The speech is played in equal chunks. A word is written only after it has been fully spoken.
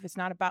It's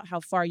not about how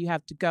far you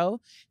have to go.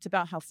 It's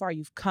about how far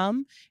you've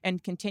come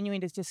and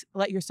continuing to just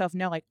let yourself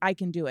know, like, I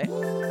can do it.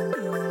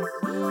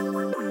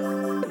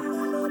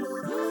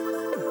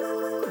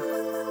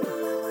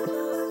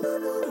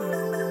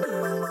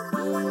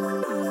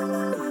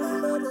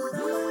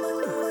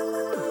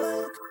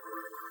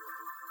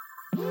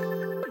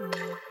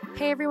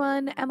 Hey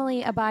everyone,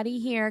 Emily Abadi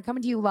here,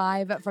 coming to you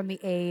live from the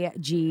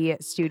AG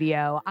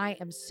studio. I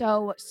am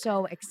so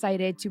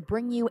excited to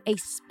bring you a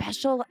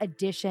special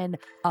edition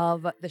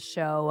of the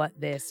show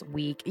this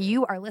week.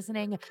 You are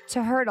listening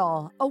to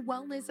Hurdle, a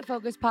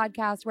wellness-focused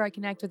podcast where I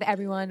connect with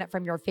everyone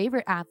from your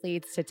favorite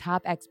athletes to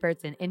top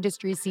experts and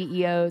industry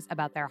CEOs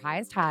about their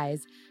highest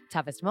highs,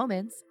 toughest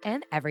moments,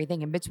 and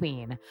everything in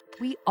between.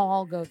 We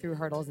all go through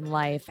hurdles in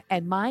life,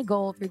 and my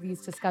goal through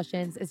these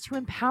discussions is to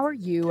empower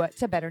you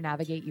to better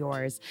navigate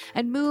yours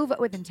and move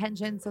with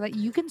intention so that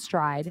you can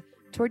stride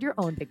toward your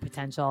own big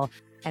potential.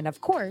 And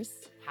of course,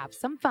 have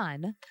some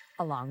fun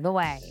along the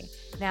way.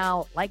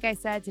 Now, like I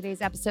said,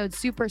 today's episode's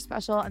super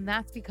special, and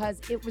that's because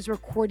it was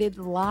recorded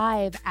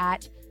live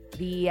at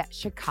the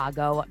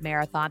Chicago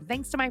Marathon.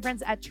 Thanks to my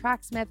friends at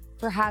Tracksmith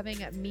for having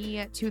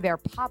me to their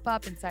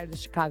pop-up inside of the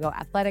Chicago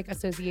Athletic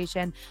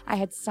Association. I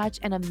had such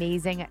an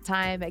amazing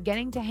time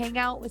getting to hang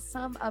out with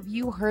some of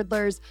you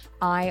hurdlers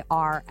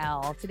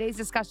IRL. Today's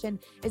discussion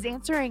is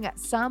answering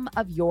some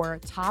of your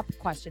top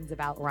questions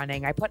about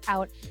running. I put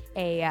out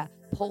a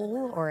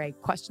poll or a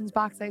questions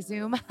box, I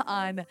assume,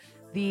 on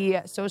the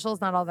socials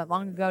not all that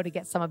long ago to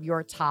get some of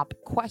your top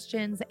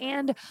questions,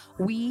 and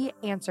we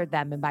answered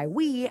them. And by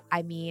we,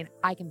 I mean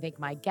I can thank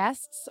my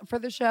guests for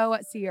the show,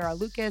 Sierra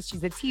Lucas.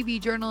 She's a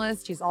TV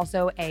journalist. She's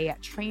also a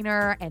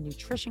trainer and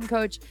nutrition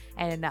coach,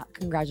 and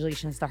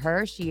congratulations to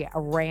her. She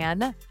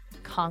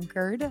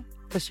conquered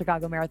the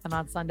Chicago Marathon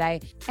on Sunday.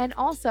 And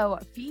also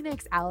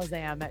Phoenix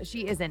Alazam.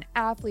 She is an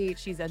athlete.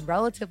 She's a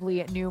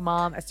relatively new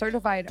mom, a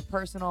certified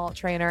personal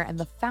trainer, and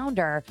the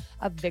founder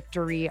of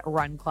Victory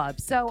Run Club.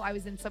 So I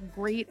was in some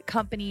great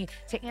company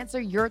to answer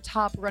your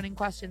top running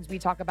questions. We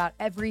talk about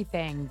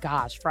everything,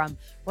 from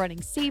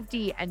running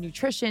safety and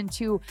nutrition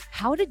to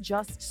how to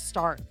just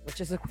start, which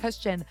is a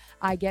question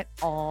I get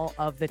all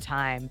of the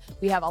time.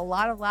 We have a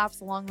lot of laughs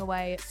along the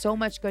way, so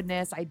much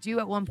goodness. I do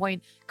at one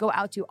point go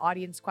out to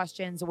audience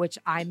questions, which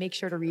I make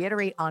sure to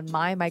reiterate on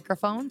my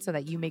microphone so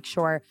that you make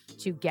sure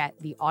to get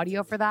the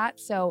audio for that.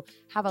 So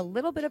have a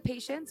little bit of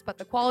patience, but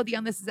the quality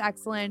on this is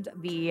excellent.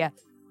 The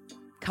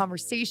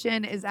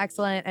conversation is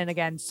excellent. And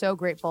again, so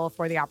grateful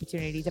for the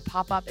opportunity to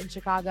pop up in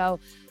Chicago.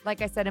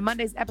 Like I said in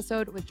Monday's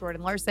episode with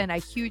Jordan Larson, a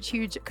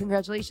huge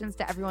congratulations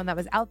to everyone that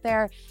was out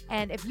there.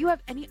 And if you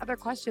have any other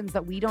questions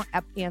that we don't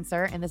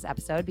answer in this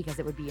episode, because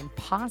it would be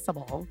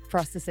impossible for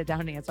us to sit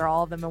down and answer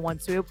all of them in one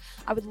swoop,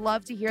 I would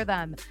love to hear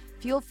them.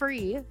 Feel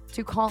free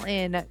to call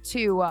in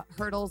to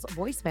Hurdle's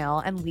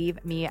voicemail and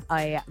leave me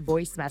a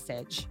voice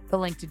message. The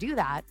link to do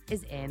that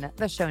is in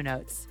the show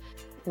notes.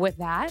 With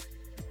that,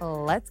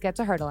 let's get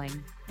to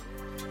hurdling.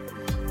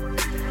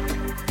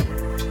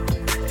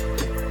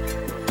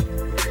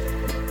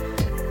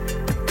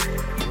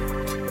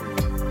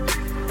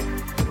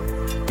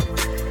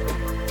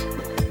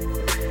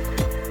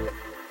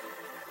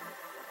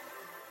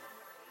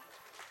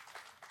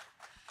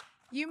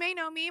 You may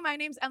know me. My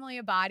name's Emily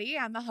Abadi.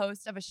 I'm the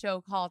host of a show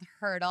called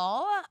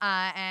Hurdle,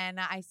 and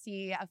I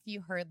see a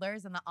few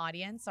hurdlers in the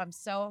audience. So I'm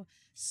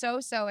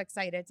so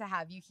excited to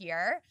have you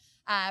here.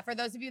 For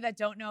those of you that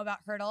don't know about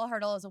Hurdle,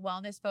 Hurdle is a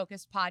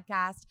wellness-focused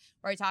podcast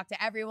where I talk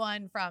to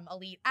everyone from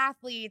elite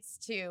athletes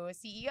to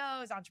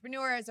CEOs,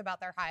 entrepreneurs about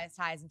their highest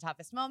highs and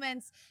toughest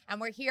moments. And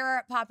we're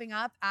here popping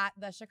up at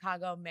the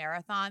Chicago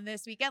Marathon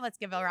this weekend. Let's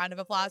give a round of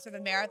applause for the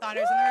marathoners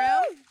in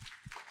the room.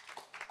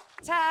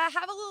 To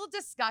have a little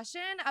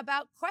discussion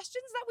about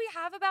questions that we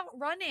have about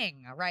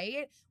running,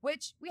 right?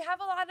 Which we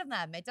have a lot of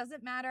them. It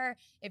doesn't matter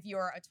if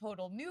you're a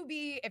total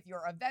newbie, if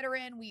you're a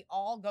veteran, we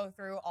all go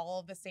through all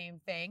of the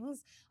same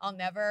things. I'll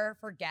never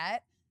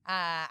forget.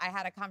 I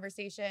had a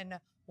conversation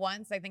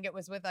once, I think it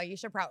was with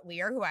Aisha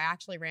Prout-Lear, who I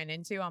actually ran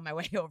into on my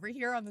way over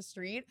here on the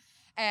street.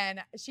 And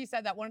she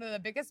said that one of the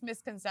biggest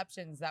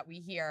misconceptions that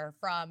we hear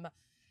from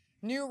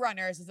new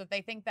runners is that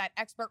they think that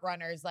expert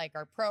runners, like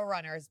our pro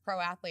runners,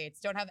 pro athletes,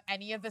 don't have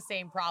any of the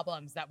same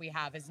problems that we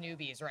have as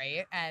newbies,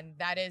 right? And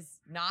that is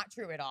not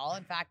true at all.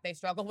 In fact, they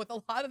struggle with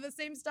a lot of the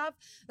same stuff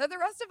that the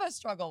rest of us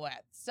struggle with.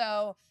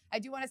 So I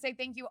do want to say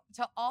thank you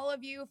to all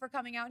of you for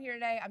coming out here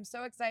today. I'm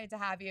so excited to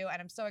have you,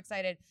 and I'm so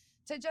excited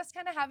to just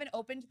kind of have an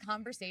open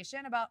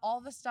conversation about all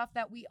the stuff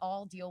that we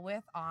all deal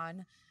with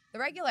on the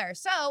regular.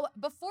 So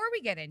before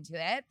we get into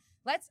it,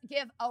 let's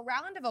give a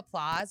round of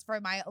applause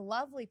for my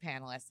lovely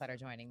panelists that are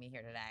joining me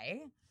here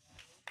today.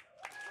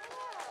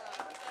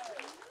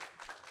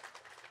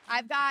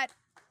 I've got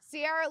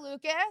Sierra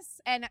Lucas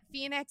and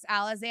Phoenix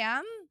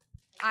Alazam.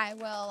 I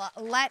will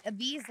let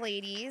these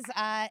ladies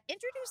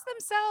introduce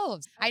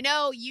themselves. I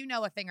know you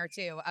know a thing or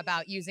two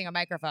about using a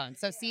microphone.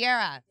 So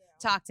Sierra,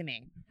 Talk to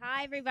me.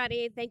 Hi,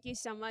 everybody. Thank you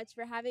so much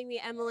for having me,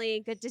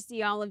 Emily. Good to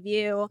see all of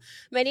you.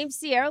 My name's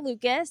Sierra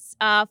Lucas.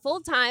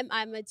 Full-time,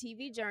 I'm a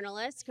TV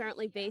journalist,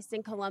 currently based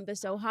in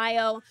Columbus,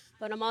 Ohio,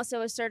 but I'm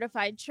also a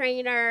certified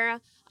trainer.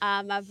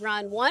 I've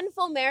run one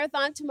full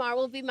marathon. Tomorrow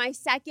will be my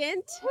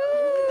second.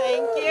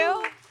 Thank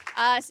you.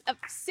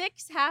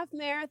 6 half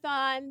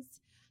marathons.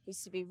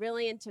 Used to be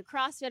really into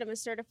CrossFit. I'm a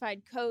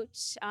certified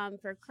coach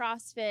for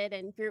CrossFit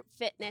and group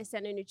fitness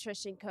and a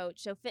nutrition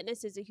coach. So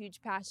fitness is a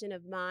huge passion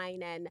of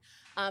mine. And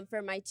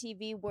for my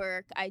TV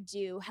work, I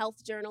do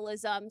health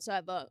journalism. So I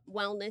have a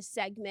wellness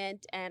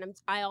segment. And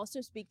I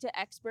also speak to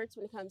experts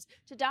when it comes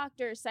to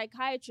doctors,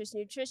 psychiatrists,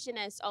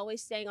 nutritionists,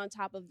 always staying on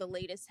top of the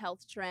latest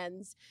health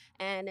trends.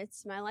 And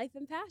it's my life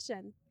and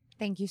passion.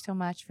 Thank you so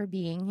much for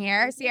being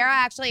here. Sierra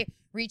actually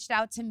reached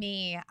out to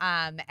me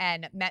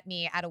and met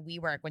me at a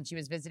WeWork when she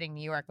was visiting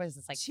New York. What is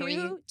this, like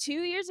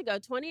two years ago,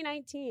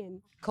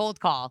 2019. Cold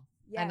call.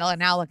 Yes. And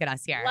now look at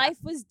us here. Life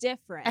was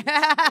different.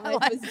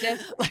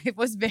 Life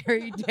was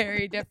very,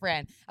 very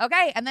different.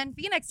 Okay, and then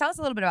Phoenix, tell us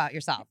a little bit about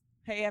yourself.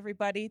 Hey,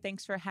 everybody.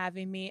 Thanks for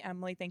having me.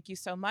 Emily, thank you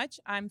so much.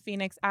 I'm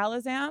Phoenix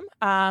Alazam.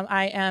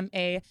 I am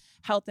a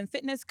health and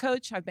fitness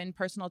coach. I've been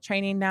personal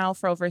training now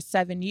for over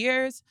 7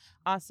 years.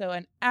 Also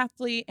an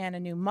athlete and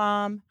a new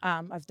mom.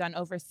 I've done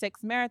over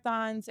 6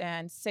 marathons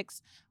and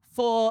 6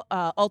 full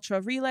ultra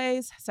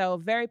relays. So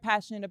very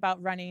passionate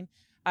about running.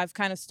 I've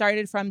kind of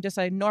started from just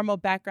a normal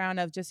background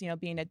of just,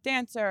 being a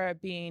dancer or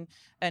being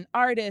an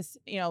artist.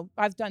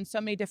 I've done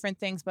so many different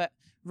things, but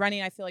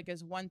running, I feel like,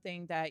 is one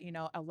thing that,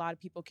 a lot of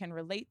people can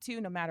relate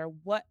to no matter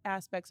what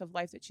aspects of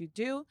life that you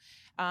do.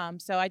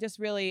 So I just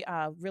really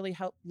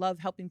love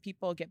helping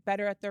people get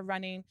better at their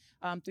running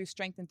through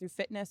strength and through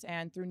fitness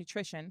and through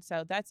nutrition.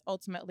 So that's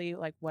ultimately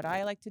like what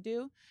I like to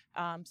do.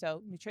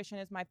 So nutrition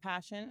is my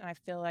passion. And I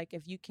feel like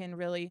if you can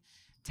really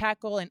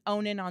tackle and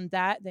own in on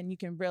that, then you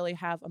can really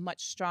have a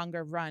much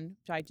stronger run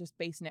by just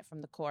basing it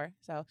from the core.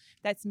 So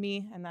that's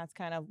me, and that's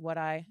kind of what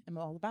I am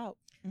all about.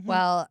 Mm-hmm.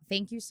 Well,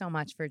 thank you so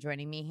much for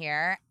joining me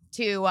here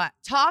to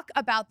talk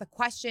about the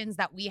questions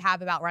that we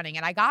have about running.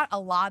 And I got a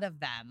lot of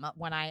them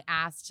when I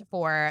asked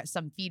for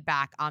some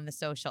feedback on the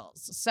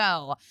socials.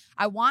 So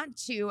I want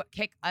to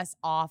kick us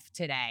off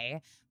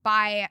today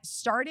by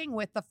starting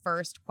with the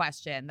first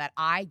question that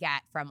I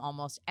get from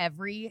almost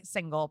every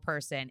single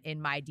person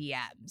in my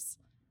DMs.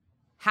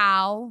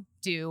 How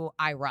do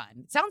I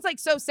run? It sounds like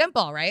so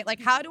simple, right?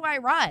 Like, how do I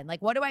run?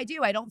 Like, what do I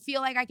do? I don't feel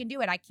like I can do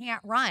it. I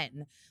can't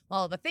run.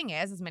 Well, the thing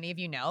is, as many of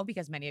you know,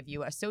 because many of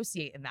you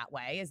associate in that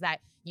way, is that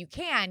you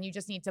can, you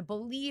just need to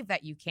believe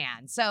that you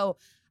can. So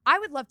I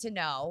would love to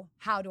know,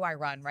 how do I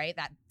run, right?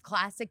 That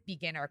classic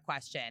beginner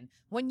question.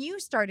 When you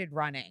started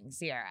running,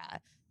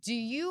 Sierra,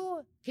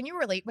 can you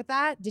relate with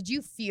that? Did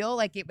you feel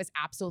like it was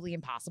absolutely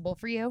impossible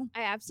for you?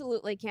 I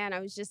absolutely can. I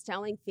was just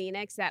telling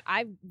Phoenix that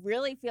I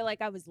really feel like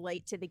I was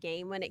late to the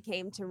game when it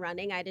came to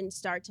running. I didn't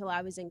start till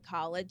I was in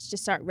college to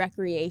start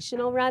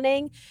recreational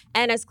running.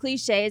 And as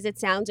cliche as it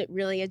sounds, it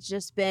really has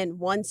just been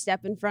one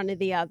step in front of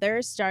the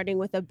other, starting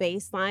with a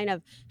baseline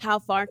of how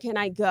far can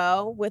I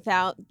go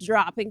without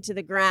dropping to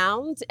the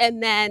ground,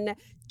 and then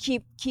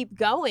keep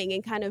going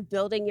and kind of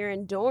building your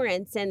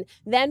endurance, and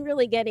then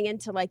really getting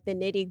into like the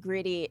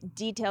nitty-gritty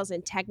details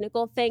and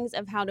technical things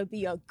of how to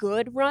be a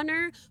good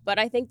runner. But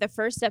I think the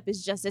first step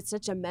is just, it's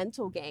such a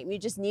mental game. You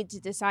just need to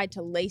decide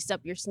to lace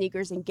up your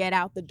sneakers and get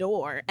out the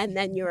door, and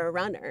then you're a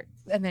runner.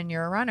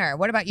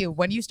 What about you?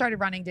 When you started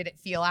running, did it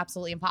feel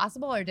absolutely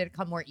impossible, or did it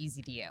come more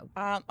easy to you?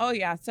 Oh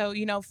yeah. So,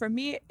 for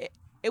me,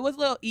 it was a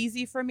little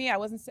easy for me. I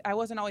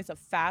wasn't always a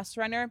fast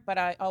runner, but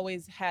I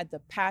always had the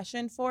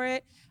passion for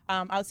it.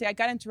 I would say I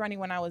got into running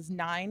when I was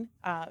 9.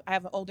 I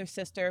have an older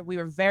sister. We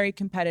were very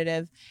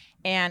competitive,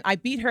 and I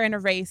beat her in a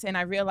race, and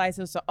I realized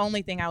it was the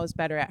only thing I was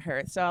better at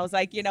her. So I was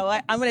like, you know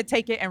what? I'm going to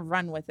take it and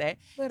run with it.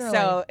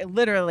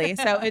 Literally.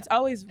 So it's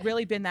always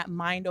really been that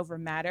mind over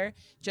matter,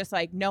 just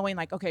like knowing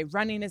like, okay,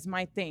 running is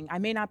my thing. I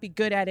may not be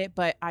good at it,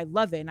 but I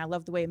love it, and I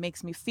love the way it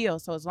makes me feel.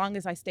 So as long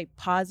as I stay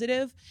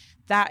positive,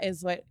 that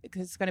is what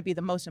is going to be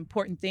the most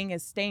important thing,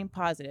 is staying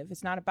positive.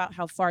 It's not about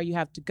how far you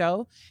have to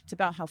go. It's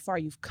about how far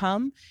you've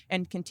come,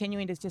 and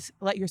continuing to just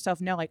let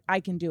yourself know, like, I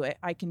can do it.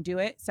 I can do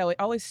it. So it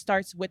always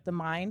starts with the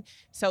mind.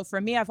 So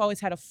for me, I've always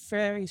had a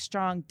very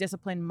strong,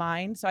 disciplined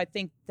mind. So I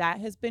think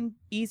that has been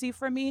easy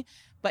for me.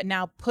 But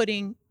now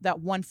putting that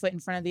one foot in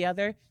front of the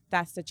other,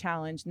 that's the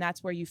challenge. And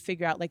that's where you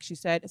figure out, like she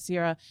said,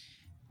 Sierra,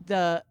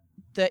 the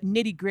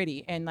nitty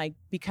gritty and like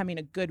becoming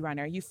a good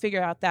runner. You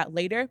figure out that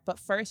later, but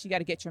first you got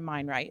to get your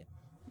mind right.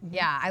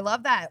 Yeah, I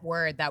love that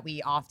word that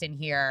we often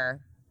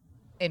hear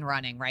in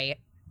running, right?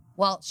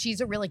 Well,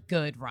 she's a really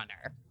good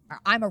runner. Or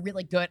I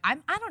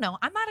don't know,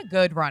 I'm not a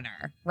good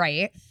runner,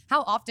 right?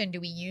 How often do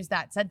we use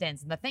that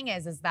sentence? And the thing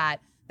is that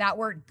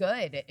word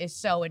good is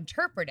so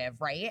interpretive,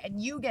 right?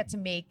 And you get to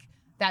make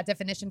that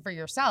definition for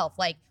yourself.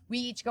 Like, we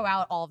each go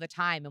out all the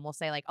time and we'll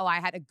say like, oh, I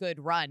had a good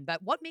run.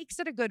 But what makes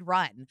it a good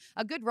run?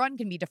 A good run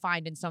can be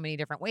defined in so many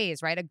different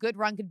ways, right? A good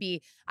run could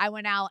be, I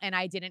went out and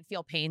I didn't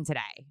feel pain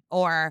today.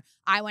 Or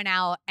I went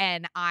out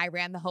and I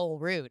ran the whole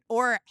route.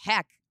 Or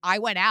heck, I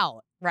went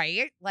out,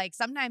 right? Like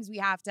sometimes we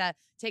have to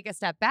take a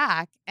step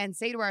back and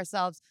say to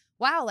ourselves,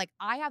 wow, like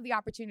I have the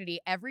opportunity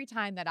every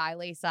time that I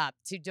lace up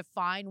to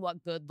define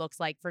what good looks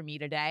like for me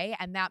today.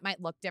 And that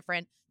might look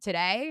different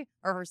today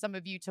or for some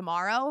of you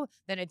tomorrow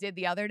than it did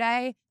the other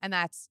day. And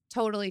that's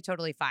totally,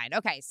 totally fine.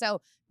 Okay. So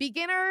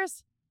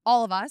beginners,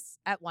 all of us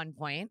at one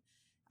point.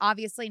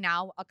 Obviously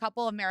now a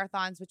couple of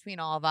marathons between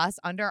all of us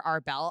under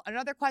our belt.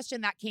 Another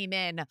question that came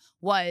in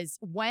was,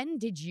 when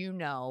did you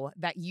know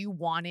that you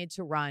wanted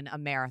to run a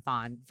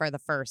marathon for the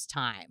first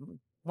time?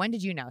 When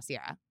did you know,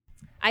 Sierra?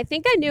 I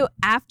think I knew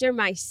after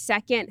my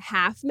second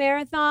half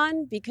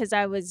marathon because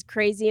I was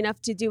crazy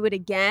enough to do it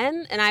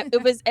again. And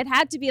it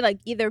had to be like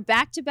either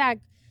back to back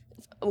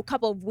a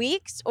couple of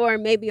weeks or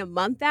maybe a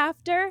month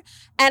after.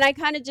 And I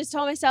kind of just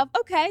told myself,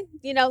 okay,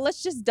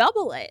 let's just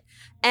double it.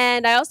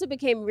 And I also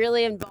became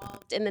really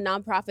involved in the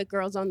nonprofit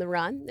Girls on the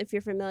Run, if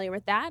you're familiar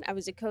with that. I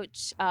was a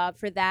coach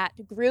for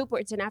that group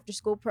where it's an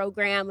after-school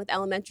program with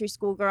elementary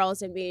school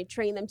girls, and we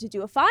train them to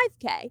do a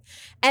 5K.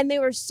 And they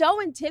were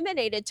so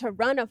intimidated to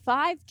run a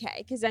 5K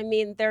because,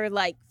 they're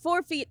like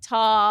 4 feet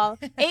tall,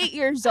 8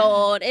 years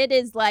old. It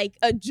is like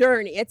a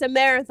journey. It's a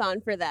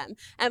marathon for them.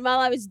 And while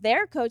I was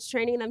their coach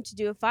training them to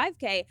do a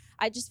 5K,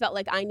 I just felt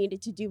like I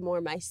needed to do more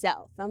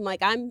myself. I'm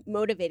like, I'm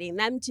motivating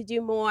them to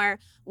do more.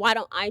 Why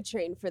don't I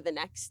train for the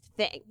next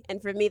thing?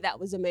 And for me, that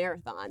was a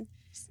marathon.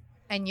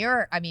 And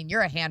you're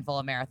a handful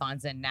of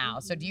marathons in now.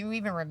 So do you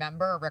even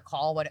remember or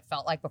recall what it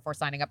felt like before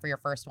signing up for your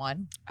first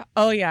one?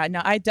 Oh, yeah.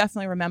 No, I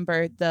definitely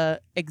remember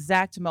the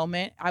exact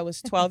moment. I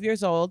was 12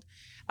 years old.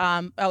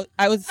 I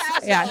was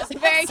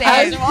very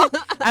casual.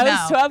 I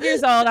was 12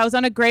 years old. I was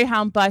on a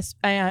Greyhound bus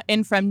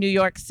in from New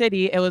York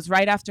City. It was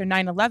right after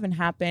 9/11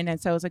 happened.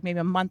 And so it was like maybe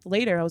a month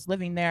later, I was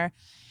living there.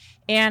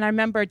 And I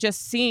remember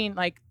just seeing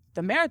like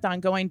the marathon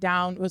going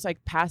down. It was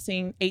like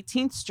passing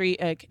 18th Street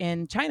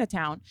in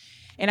Chinatown.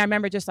 And I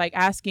remember just like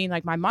asking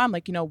like my mom,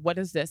 like, what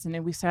is this? And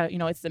then we said,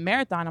 it's the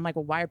marathon. I'm like,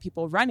 well, why are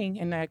people running?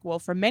 And they're like, well,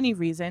 for many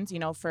reasons,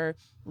 for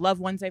loved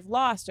ones they've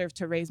lost or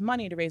to raise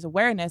money, to raise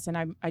awareness.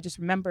 And I just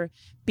remember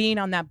being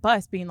on that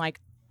bus being like,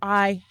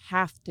 I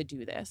have to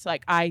do this.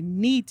 Like, I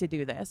need to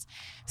do this.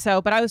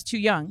 So, but I was too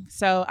young.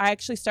 So I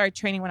actually started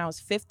training when I was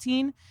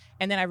 15.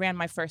 And then I ran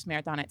my first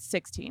marathon at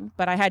 16.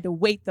 But I had to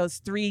wait those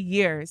 3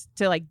 years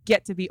to like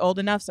get to be old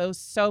enough. So it was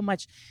so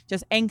much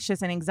just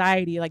anxious and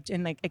anxiety,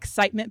 and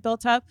excitement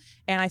built up.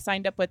 And I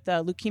signed up with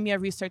the Leukemia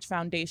Research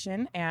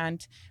Foundation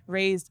and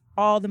raised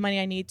all the money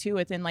I need to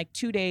within like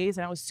 2 days.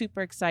 And I was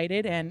super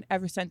excited. And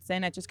ever since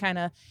then, it just kind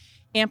of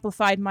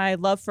amplified my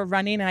love for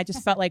running. And I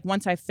just felt like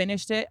once I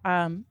finished it,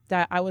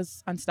 that I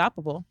was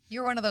unstoppable.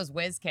 You're one of those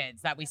whiz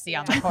kids that we see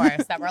on the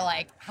course that we're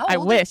like, how old I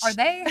wish. Are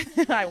they?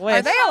 I wish.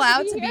 Are they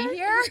allowed to be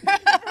here?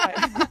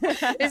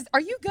 Are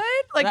you good?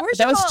 Like, where's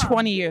that your was mom?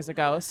 20 years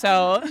ago.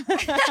 So,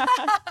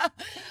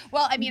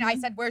 well, I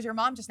said, where's your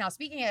mom just now?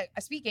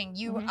 Speaking,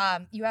 you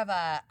you have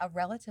a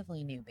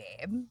relatively new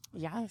babe.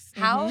 yes.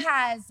 How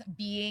has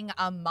being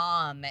a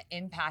mom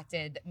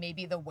impacted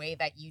maybe the way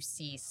that you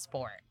see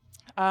sport?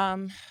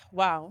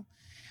 Wow.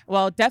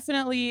 Well,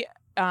 definitely,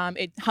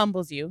 it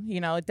humbles you,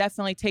 it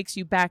definitely takes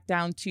you back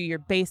down to your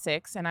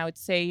basics. And I would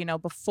say,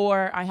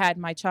 before I had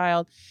my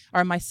child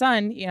or my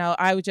son,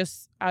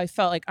 I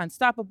felt like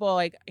unstoppable,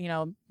 like,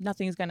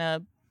 nothing's going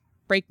to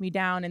break me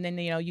down. And then,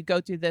 you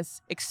go through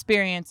this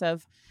experience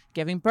of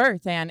giving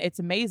birth and it's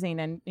amazing.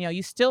 And,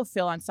 you still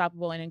feel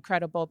unstoppable and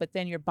incredible, but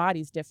then your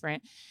body's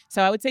different.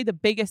 So I would say the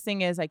biggest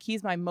thing is like,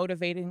 he's my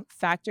motivating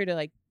factor to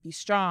like be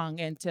strong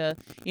and to,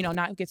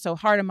 not get so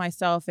hard on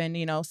myself and,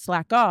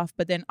 slack off.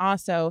 But then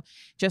also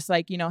just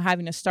like,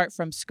 having to start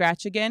from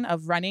scratch again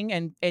of running.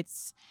 And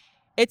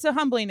it's a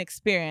humbling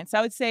experience.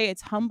 I would say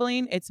it's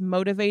humbling, it's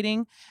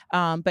motivating,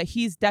 but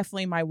he's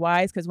definitely my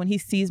whys, because when he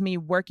sees me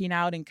working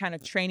out and kind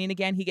of training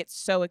again, he gets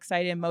so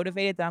excited and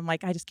motivated that I'm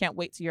like, I just can't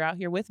wait till you're out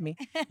here with me,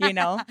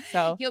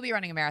 So he'll be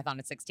running a marathon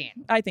at 16.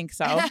 I think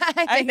so.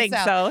 I think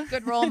so.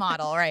 Good role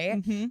model,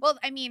 right? Mm-hmm. Well,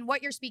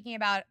 what you're speaking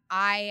about,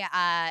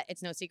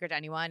 it's no secret to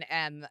anyone,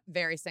 am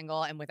very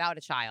single and without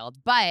a child,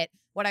 but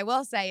what I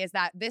will say is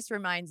that this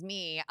reminds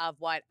me of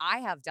what I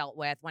have dealt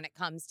with when it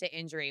comes to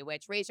injury,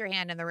 which raise your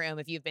hand in the room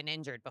if you've been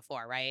injured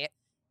before, right?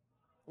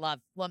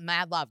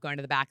 Mad love going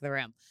to the back of the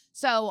room.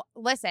 So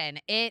listen,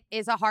 it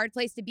is a hard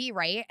place to be,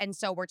 right? And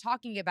so we're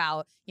talking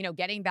about,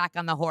 getting back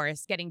on the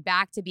horse, getting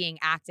back to being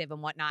active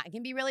and whatnot. It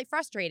can be really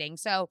frustrating.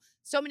 So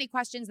many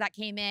questions that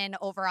came in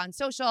over on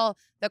social.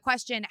 The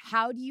question,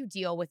 how do you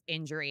deal with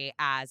injury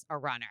as a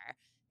runner?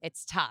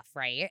 It's tough,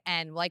 right?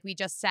 And like we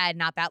just said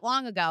not that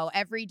long ago,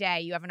 every day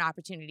you have an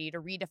opportunity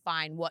to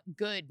redefine what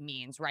good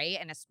means, right?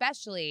 And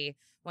especially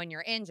when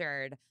you're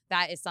injured,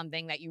 that is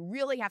something that you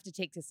really have to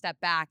take a step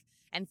back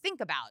and think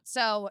about.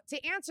 So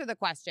to answer the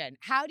question,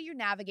 how do you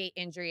navigate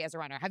injury as a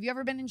runner? Have you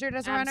ever been injured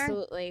as a runner?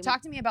 Absolutely.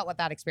 Talk to me about what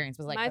that experience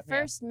was like. My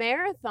first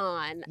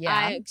marathon, Yeah.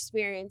 I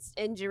experienced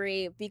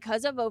injury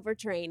because of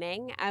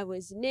overtraining. I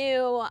was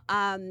new.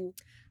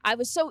 I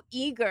was so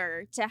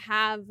eager to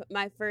have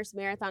my first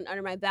marathon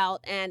under my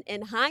belt. And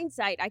in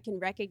hindsight, I can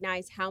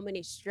recognize how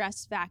many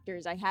stress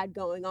factors I had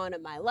going on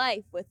in my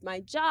life with my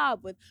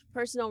job, with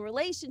personal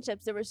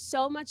relationships. There was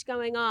so much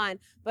going on,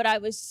 but I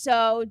was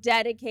so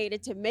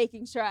dedicated to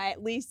making sure I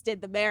at least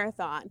did the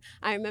marathon.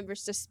 I remember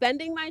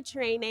suspending my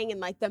training in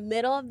like the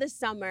middle of the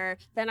summer.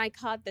 Then I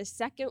caught the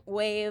second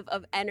wave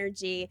of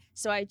energy.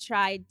 So I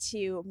tried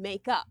to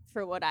make up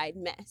for what I'd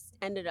missed.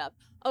 Ended up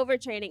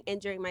overtraining,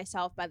 injuring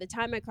myself. By the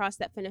time I crossed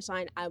that finish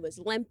line, I was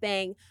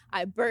limping.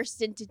 I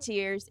burst into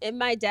tears in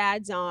my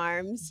dad's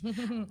arms.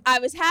 I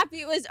was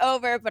happy it was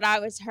over, but I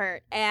was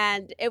hurt.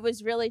 And it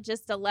was really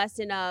just a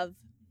lesson of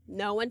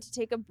know when to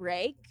take a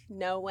break,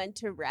 know when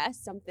to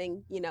rest,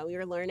 something,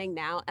 you're learning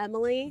now,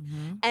 Emily,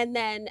 and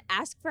then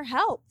ask for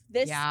help.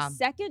 This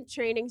second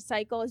training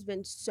cycle has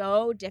been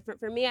so different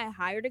for me. I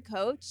hired a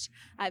coach.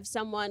 I have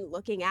someone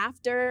looking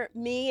after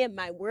me and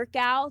my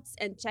workouts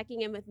and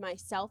checking in with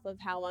myself of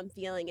how I'm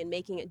feeling and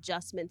making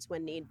adjustments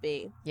when need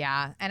be.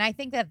 Yeah. And I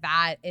think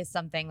that is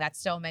something that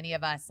so many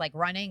of us, like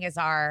running is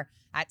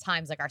at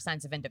times like our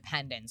sense of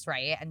independence,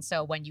 right? And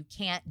so when you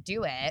can't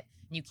do it,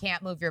 you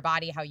can't move your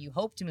body how you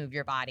hope to move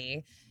your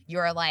body,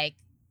 you're like,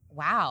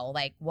 wow,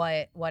 like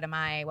what's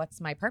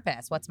my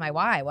purpose? What's my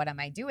why? What am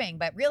I doing?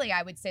 But really,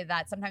 I would say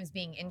that sometimes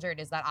being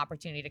injured is that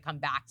opportunity to come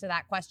back to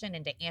that question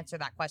and to answer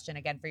that question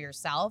again for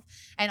yourself.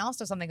 And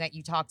also something that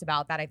you talked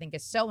about that I think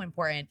is so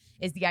important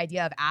is the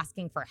idea of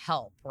asking for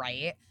help,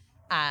 right?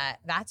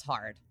 That's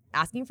hard.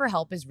 Asking for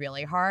help is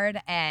really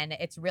hard and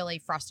it's really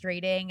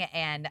frustrating.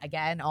 And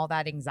again, all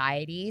that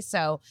anxiety.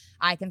 So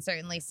I can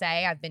certainly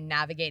say I've been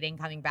navigating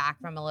coming back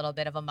from a little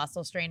bit of a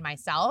muscle strain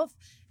myself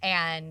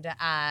and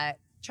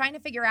trying to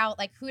figure out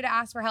like who to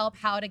ask for help,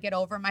 how to get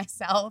over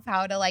myself,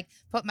 how to like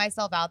put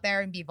myself out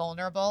there and be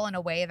vulnerable in a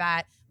way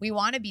that we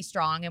want to be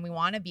strong and we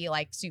want to be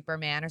like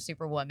Superman or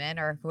Superwoman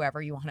or whoever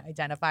you want to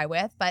identify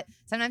with. But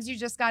sometimes you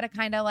just got to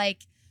kind of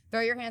like throw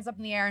your hands up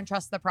in the air and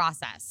trust the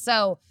process.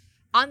 So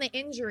on the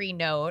injury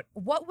note,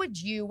 what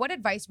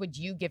advice would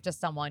you give to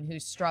someone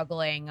who's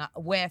struggling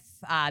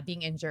with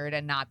being injured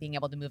and not being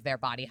able to move their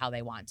body how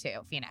they want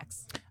to?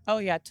 Phoenix. Oh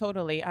yeah,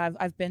 totally.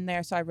 I've been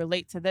there, so I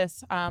relate to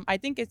this. I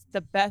think it's the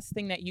best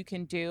thing that you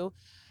can do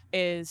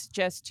is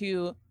just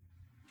to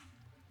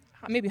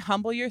maybe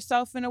humble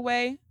yourself in a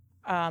way.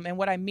 And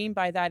what I mean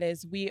by that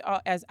is we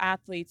as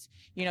athletes,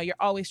 you're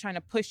always trying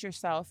to push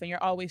yourself and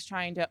you're always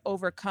trying to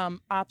overcome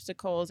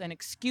obstacles and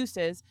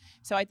excuses.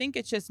 So I think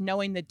it's just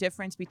knowing the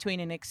difference between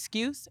an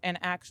excuse and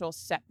actual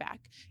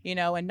setback,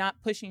 and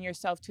not pushing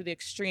yourself to the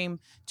extreme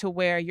to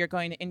where you're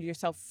going to injure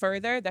yourself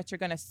further, that you're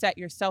going to set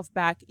yourself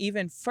back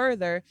even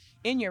further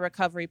in your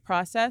recovery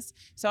process.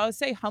 So I would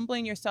say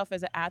humbling yourself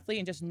as an athlete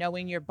and just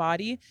knowing your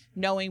body,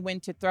 knowing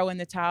when to throw in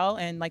the towel.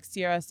 And like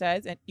Sierra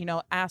says, and,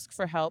 ask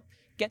for help.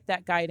 Get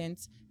that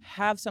guidance,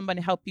 have somebody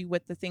help you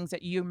with the things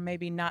that you're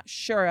maybe not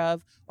sure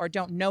of or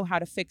don't know how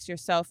to fix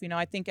yourself.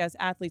 I think as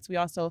athletes, we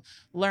also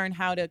learn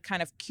how to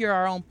kind of cure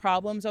our own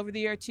problems over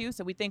the year too.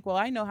 So we think, well,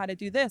 I know how to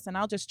do this and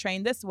I'll just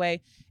train this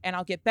way and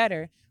I'll get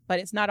better. But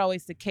it's not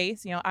always the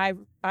case.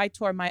 I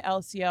tore my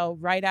LCL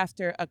right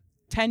after a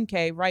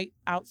 10K right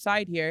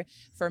outside here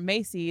for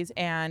Macy's.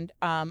 And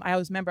I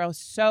always remember I was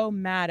so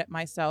mad at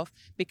myself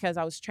because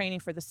I was training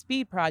for the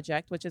Speed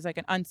Project, which is like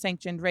an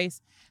unsanctioned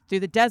race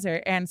through the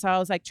desert. And so I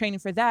was like training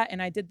for that.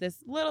 And I did this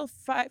little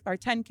 5 or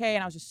 10K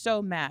and I was just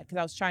so mad because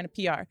I was trying to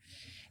PR.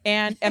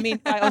 And I mean,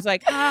 I was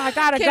like, I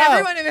gotta go.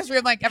 Everyone in this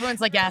room, everyone's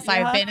like, yes,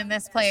 I've been in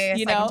this place.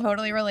 I can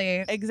totally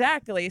relate.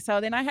 Exactly. So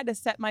then I had to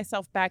set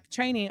myself back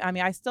training. I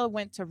mean, I still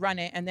went to run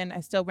it and then I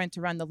still went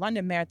to run the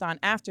London Marathon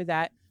after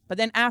that. But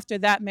then after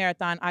that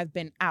marathon, I've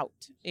been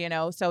out,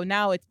 so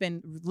now it's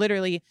been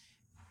literally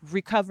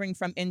recovering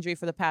from injury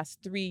for the past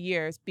 3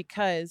 years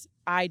because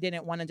I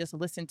didn't want to just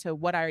listen to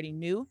what I already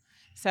knew.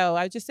 So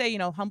I would just say,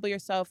 humble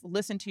yourself,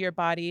 listen to your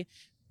body,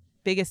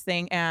 biggest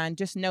thing, and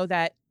just know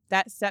that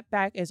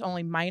setback is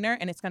only minor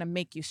and it's going to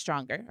make you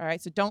stronger. All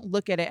right. So don't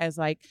look at it as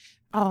like,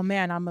 oh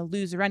man, I'm going to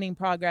lose running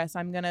progress.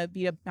 I'm not going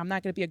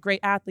to be a great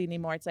athlete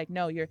anymore. It's like,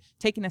 no, you're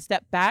taking a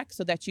step back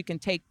so that you can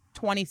take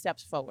 20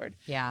 steps forward.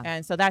 Yeah.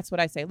 And so that's what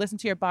I say. Listen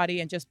to your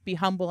body and just be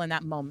humble in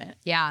that moment.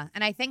 Yeah.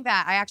 And I think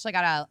that I actually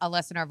got a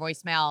listener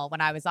voicemail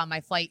when I was on my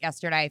flight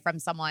yesterday from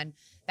someone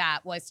that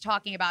was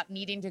talking about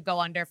needing to go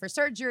under for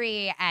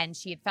surgery. And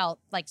she had felt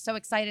like so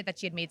excited that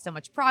she had made so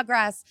much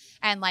progress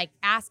and like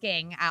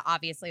asking,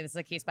 obviously this is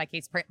a case by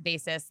case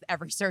basis.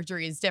 Every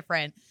surgery is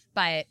different,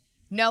 but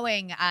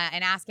knowing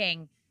and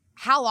asking,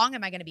 how long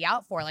am I going to be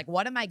out for? Like,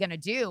 what am I going to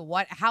do?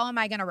 How am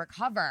I going to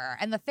recover?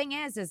 And the thing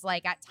is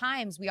like at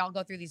times we all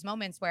go through these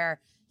moments where,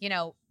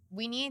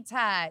 we need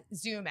to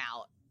zoom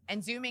out.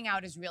 And zooming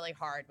out is really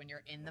hard when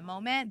you're in the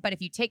moment. But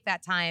if you take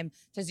that time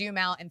to zoom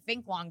out and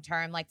think long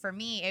term, like for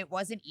me, it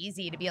wasn't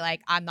easy to be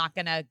like, I'm not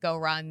going to go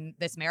run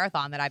this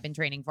marathon that I've been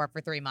training for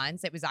 3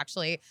 months. It was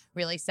actually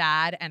really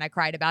sad. And I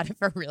cried about it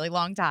for a really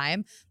long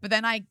time. But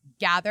then I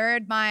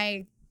gathered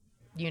my,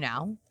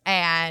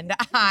 and and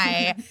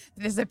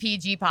this is a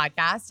PG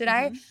podcast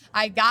today.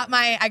 I got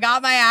my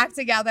act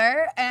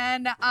together,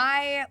 and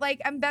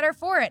I'm better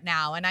for it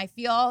now. And I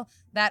feel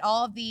that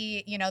all of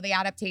the, the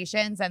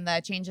adaptations and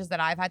the changes that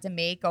I've had to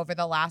make over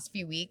the last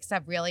few weeks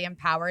have really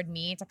empowered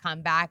me to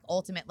come back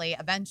ultimately,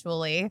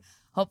 eventually,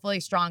 hopefully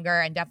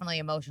stronger and definitely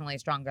emotionally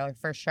stronger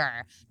for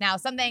sure. Now,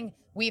 something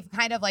we've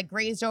kind of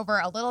grazed over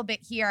a little bit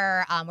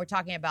here. We're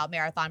talking about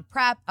marathon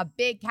prep, a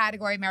big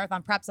category,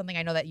 marathon prep, something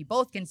I know that you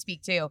both can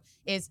speak to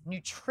is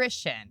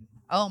nutrition.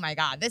 Oh my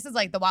God. This is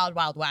the wild,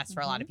 wild west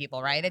for a lot of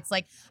people, right? It's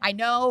I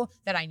know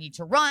that I need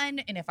to run.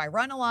 And if I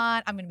run a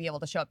lot, I'm going to be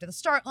able to show up to the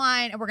start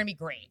line and we're going to be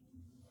great.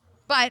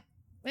 But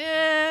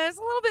there's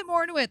a little bit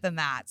more to it than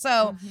that.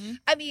 So,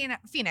 I mean,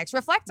 Phoenix,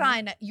 reflect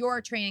on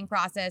your training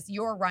process,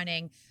 your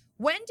running.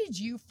 When did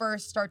you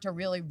first start to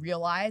really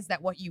realize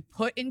that what you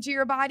put into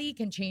your body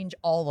can change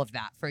all of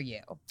that for you?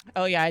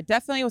 Oh, yeah. It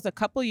definitely was a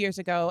couple years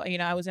ago.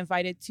 I was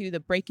invited to the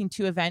Breaking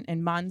 2 event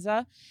in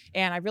Monza,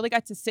 and I really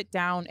got to sit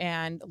down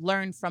and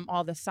learn from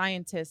all the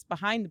scientists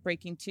behind the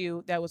Breaking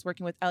 2 that was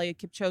working with Eliud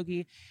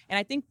Kipchoge. And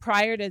I think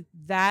prior to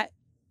that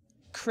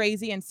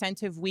crazy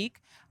incentive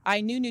week,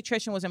 I knew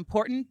nutrition was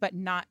important, but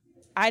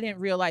I didn't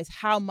realize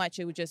how much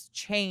it would just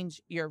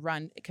change your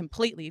run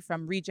completely,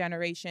 from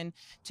regeneration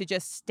to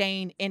just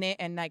staying in it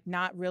and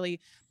not really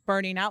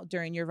burning out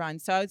during your run.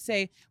 So I would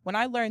say when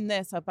I learned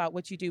this about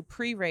what you do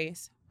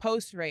pre-race,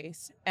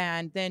 post-race,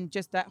 and then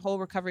just that whole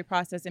recovery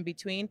process in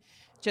between,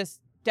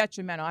 just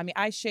detrimental. I mean,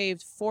 I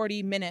shaved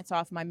 40 minutes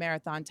off my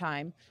marathon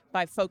time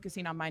by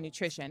focusing on my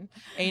nutrition.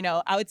 And,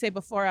 I would say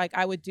before,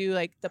 I would do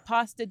the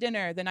pasta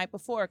dinner the night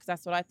before, because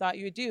that's what I thought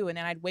you would do. And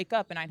then I'd wake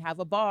up and I'd have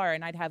a bar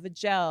and I'd have a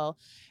gel.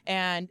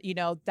 And,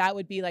 that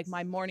would be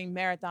my morning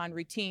marathon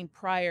routine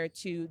prior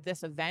to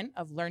this event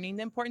of learning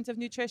the importance of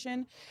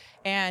nutrition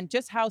and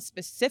just how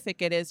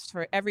specific it is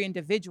for every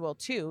individual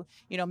too.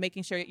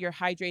 Making sure that you're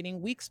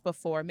hydrating weeks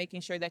before, making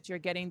sure that you're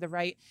getting the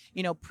right,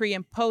 pre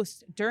and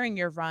post during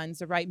your runs,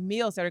 the right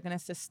meals that are going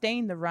to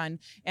sustain the run.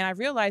 And I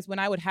realized when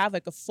I would have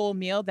a full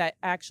meal that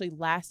actually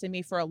lasted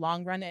me for a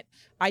long run,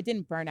 I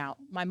didn't burn out.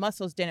 My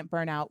muscles didn't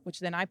burn out,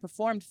 which then I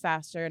performed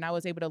faster and I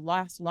was able to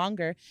last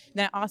longer. And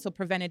that also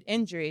prevented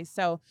injuries.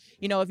 So,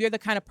 if you're the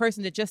kind of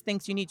person that just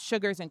thinks you need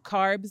sugars and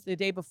carbs the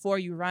day before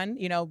you run,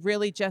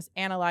 really just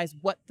analyze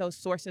what those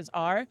sources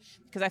are,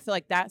 because I feel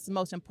that's the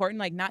most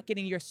important, not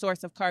getting your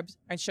source of carbs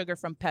and sugar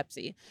from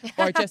Pepsi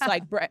or just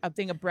a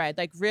thing of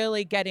bread,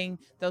 really getting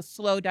those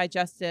slow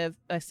digestive,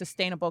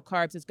 sustainable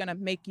carbs is going to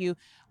make you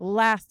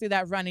last through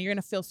that run. And you're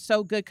going to feel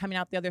so good coming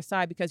out the other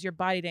side because your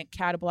body didn't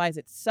catabolize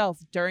itself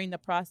during the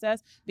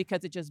process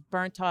because it just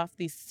burnt off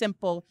these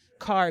simple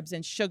carbs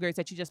and sugars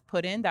that you just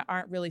put in that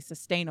aren't really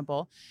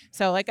sustainable.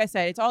 So like I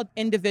said, it's all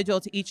individual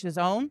to each his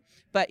own.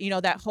 But,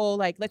 that whole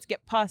let's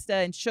get pasta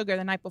and sugar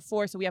the night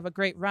before so we have a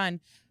great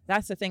run.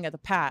 That's the thing of the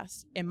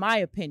past, in my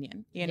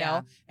opinion,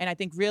 know? And I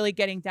think really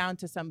getting down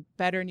to some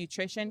better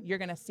nutrition, you're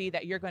going to see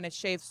that you're going to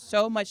shave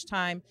so much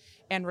time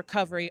and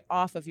recovery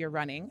off of your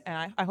running.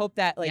 And I hope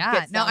that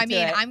gets down to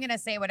it. I'm going to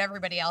say what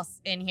everybody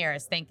else in here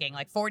is thinking.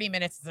 40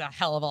 minutes is a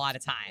hell of a lot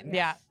of time.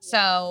 Yeah.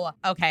 So,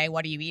 okay,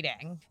 what are you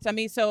eating?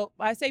 So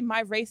I say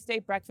my race day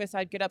breakfast,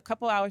 I'd get up a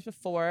couple hours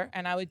before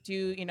and I would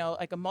do,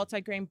 a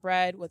multi-grain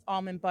bread with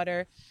almond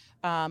butter.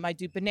 I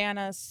do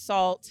bananas,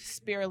 salt,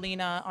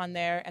 spirulina on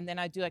there, and then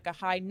I do a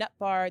high nut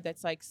bar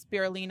that's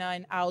spirulina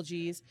and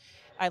algae.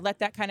 I let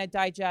that kind of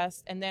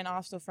digest, and then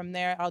also from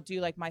there I'll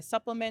do my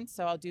supplements.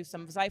 So I'll do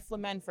some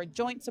Zyflamen for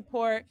joint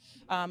support.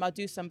 I'll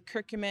do some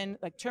curcumin,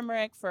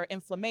 turmeric, for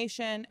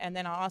inflammation, and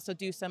then I'll also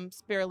do some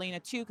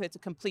spirulina too because it's a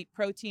complete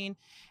protein.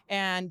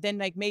 And then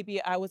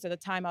maybe I was at the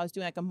time I was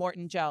doing a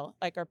Morton gel,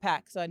 or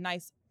pack, so a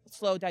nice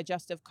slow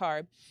digestive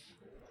carb.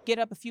 Get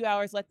up a few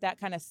hours, let that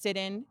kind of sit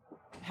in.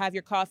 Have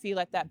your coffee,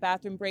 let that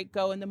bathroom break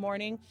go in the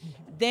morning,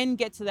 then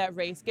get to that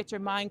race, get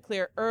your mind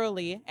clear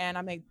early. And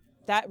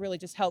that really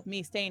just helped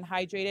me staying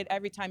hydrated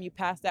every time you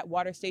pass that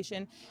water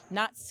station,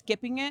 not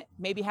skipping it,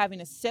 maybe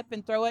having a sip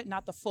and throw it,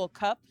 not the full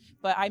cup.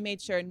 But I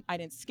made sure I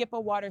didn't skip a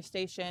water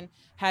station,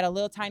 had a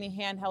little tiny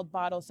handheld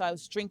bottle. So I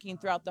was drinking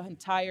throughout the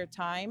entire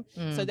time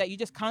so that you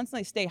just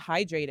constantly stay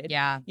hydrated.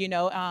 Yeah.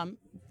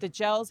 The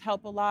gels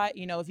help a lot.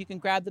 If you can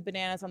grab the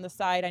bananas on the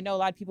side, I know a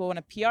lot of people want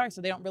to PR,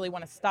 so they don't really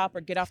want to stop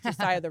or get off the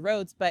side of the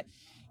roads. But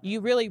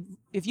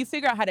if you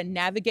figure out how to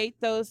navigate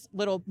those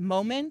little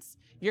moments,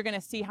 you're going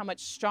to see how much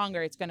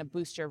stronger it's going to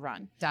boost your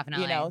run.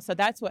 Definitely. So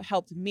that's what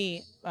helped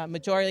me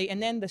majority.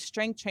 And then the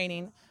strength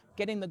training,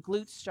 getting the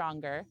glutes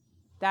stronger,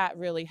 that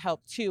really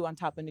helped too on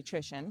top of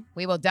nutrition.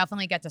 We will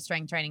definitely get to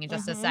strength training in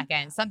just a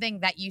second.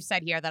 Something that you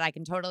said here that I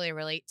can totally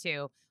relate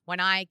to when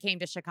I came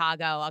to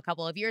Chicago a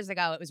couple of years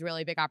ago, it was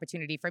really a big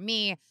opportunity for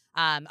me,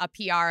 a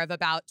PR of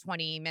about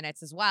 20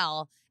 minutes as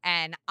well.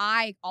 And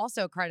I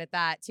also credit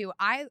that to,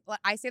 I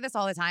say this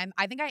all the time.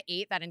 I think I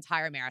ate that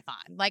entire marathon.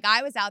 Like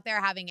I was out there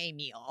having a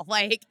meal.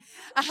 Like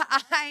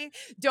I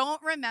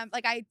don't remember,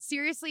 like I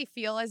seriously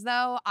feel as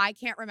though I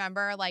can't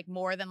remember like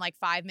more than like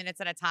 5 minutes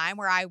at a time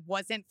where I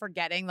wasn't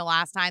forgetting the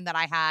last time that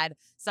I had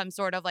some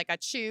sort of like a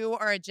chew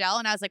or a gel.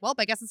 And I was like, well,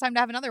 I guess it's time to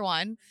have another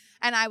one.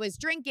 And I was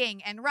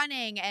drinking and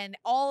running and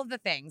all of the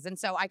things. And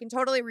so I can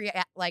totally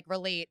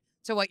relate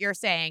to what you're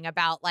saying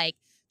about like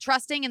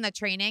trusting in the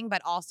training,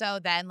 but also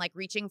then like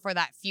reaching for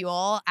that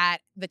fuel at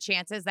the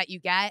chances that you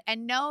get,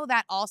 and know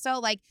that also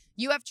like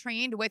you have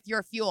trained with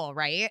your fuel,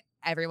 right?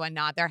 Everyone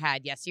nod their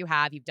head. Yes, you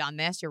have. You've done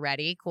this. You're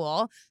ready.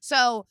 Cool.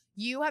 So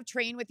you have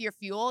trained with your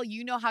fuel.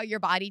 You know how your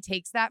body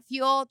takes that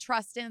fuel.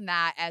 Trust in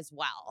that as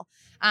well.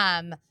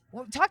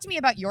 Talk to me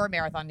about your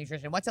marathon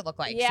nutrition. What's it look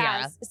like,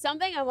 Sierra?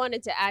 Something I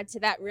wanted to add to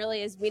that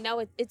really is we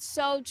know it's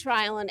so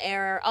trial and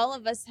error. All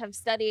of us have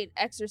studied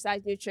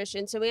exercise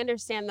nutrition, so we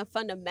understand the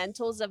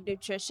fundamentals of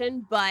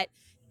nutrition, but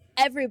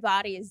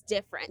everybody is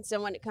different.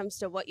 So when it comes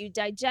to what you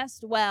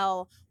digest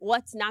well,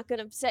 what's not going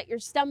to upset your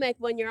stomach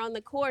when you're on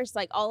the course,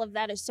 like all of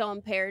that is so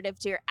imperative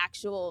to your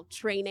actual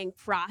training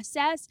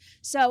process.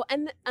 So,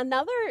 and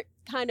another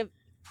kind of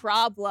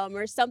problem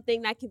or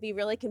something that can be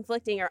really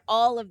conflicting are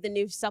all of the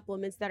new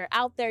supplements that are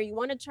out there. You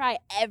want to try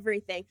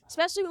everything,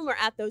 especially when we're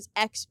at those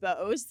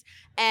expos,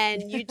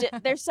 and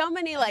there's so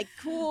many like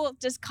cool,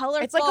 just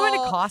colorful. It's like going to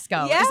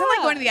Costco. Yeah. Isn't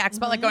like going to the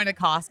expo like going to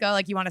Costco?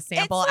 Like you want to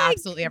sample like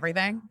absolutely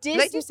everything. Do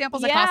they do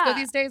samples at Costco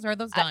these days, or are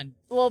those done?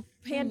 Well,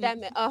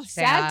 pandemic. Oh,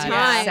 sad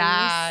times.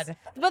 Sad.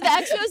 But the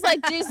expo is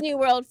like Disney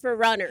World for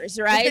runners,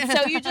 right?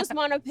 So you just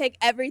want to pick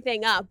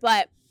everything up,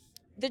 but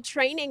the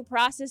training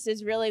process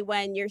is really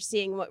when you're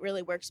seeing what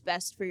really works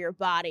best for your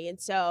body.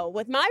 And so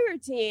with my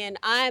routine,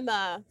 I'm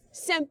a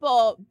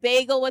simple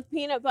bagel with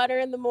peanut butter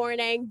in the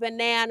morning,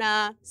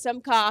 banana,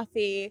 some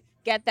coffee,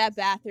 get that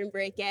bathroom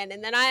break in.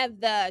 And then I have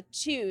the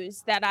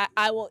chews that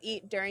I will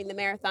eat during the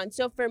marathon.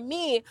 So for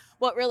me,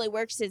 what really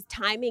works is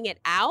timing it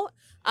out.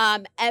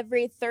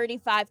 Every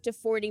 35 to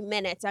 40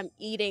 minutes, I'm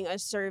eating a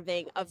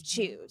serving of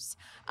chews.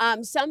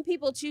 Some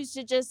people choose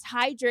to just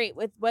hydrate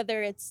with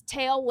whether it's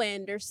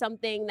Tailwind or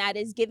something that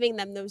is giving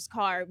them those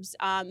carbs.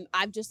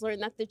 I've just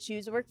learned that the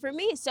chews work for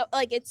me. So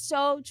like it's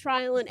so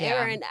trial and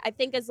error. And I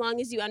think as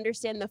long as you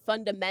understand the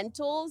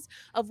fundamentals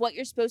of what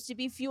you're supposed to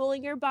be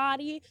fueling your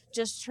body,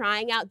 just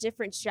trying out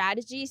different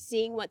strategies,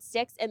 seeing what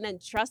sticks, and then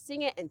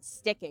trusting it and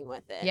sticking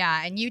with it.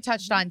 Yeah, and you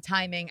touched on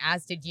timing,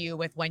 as did you,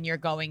 with when you're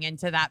going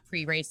into that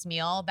pre-race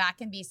meal. That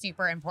can be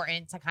super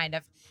important to kind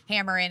of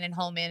hammer in and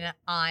home in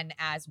on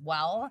as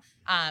well.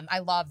 I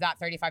love that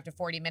 35 to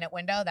 40 minute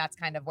window. That's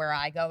kind of where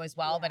I go as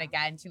well. Yeah. But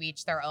again, to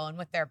each their own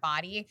with their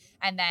body.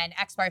 And then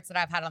experts that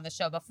I've had on the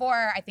show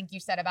before, I think you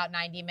said about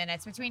 90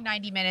 minutes, between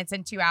 90 minutes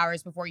and 2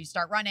 hours before you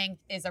start running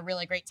is a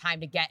really great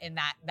time to get in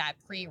that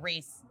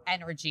pre-race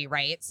energy,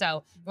 right?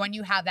 So when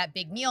you have that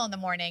big meal in the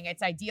morning,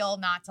 it's ideal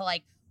not to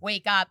like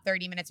wake up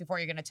 30 minutes before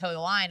you're going to toe the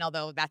line,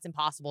 although that's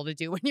impossible to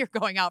do when you're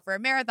going out for a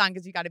marathon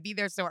because you got to be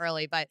there so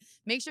early. But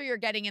make sure you're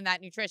getting in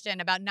that nutrition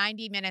about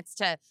 90 minutes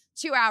to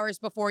 2 hours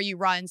before you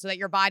run so that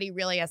your body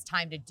really has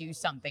time to do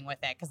something with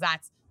it, because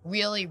that's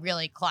really,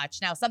 really clutch.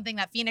 Now, something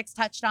that Phoenix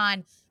touched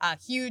on, a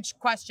huge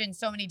question,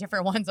 so many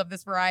different ones of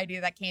this variety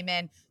that came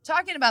in,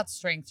 talking about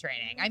strength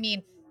training. I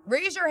mean,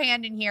 raise your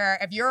hand in here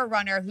if you're a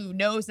runner who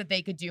knows that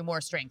they could do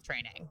more strength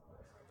training.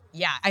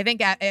 Yeah, I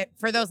think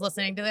for those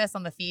listening to this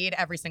on the feed,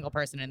 every single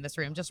person in this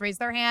room just raise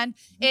their hand.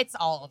 It's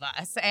all of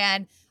us.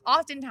 And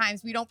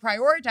oftentimes we don't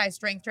prioritize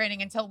strength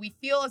training until we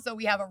feel as though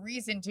we have a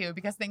reason to,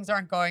 because things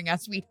aren't going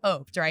as we'd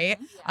hoped, right?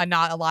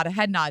 Not a lot of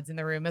head nods in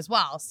the room as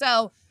well.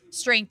 So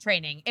strength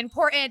training,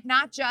 important,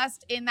 not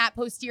just in that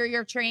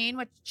posterior chain,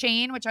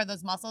 which are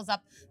those muscles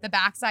up the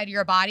backside of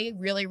your body,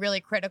 really,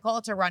 really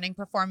critical to running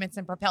performance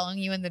and propelling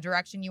you in the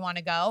direction you want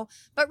to go,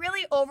 but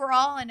really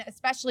overall and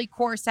especially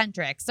core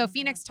centric. So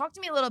Phoenix, talk to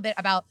me a little bit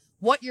about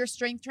what your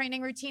strength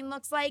training routine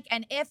looks like,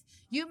 and if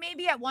you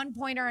maybe at one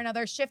point or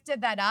another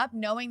shifted that up,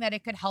 knowing that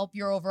it could help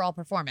your overall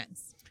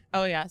performance.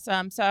 Oh yes.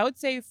 So I would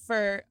say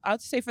for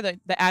the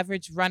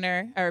average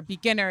runner or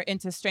beginner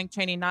into strength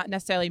training, not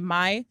necessarily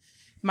my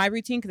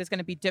routine, because it's going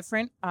to be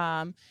different.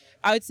 I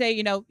would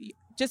say,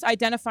 just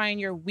identifying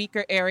your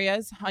weaker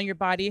areas on your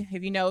body.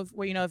 If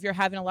if you're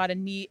having a lot of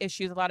knee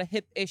issues, a lot of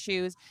hip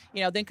issues,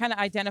 then kind of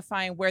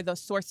identifying where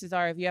those sources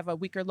are. If you have a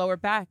weaker lower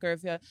back, or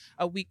if you have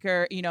a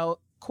weaker,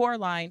 core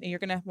line, and you're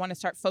going to want to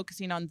start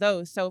focusing on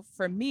those. So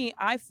for me,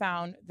 I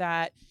found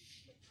that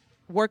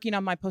working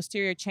on my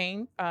posterior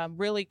chain,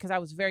 really, because I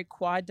was very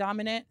quad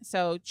dominant.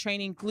 So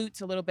training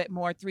glutes a little bit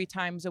more 3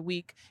 times a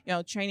week,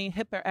 training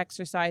hip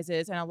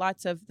exercises and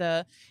lots of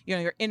the,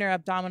 your inner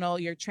abdominal,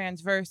 your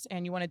transverse,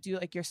 and you want to do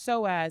like your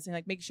psoas and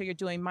like making sure you're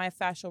doing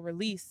myofascial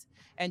release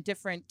and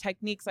different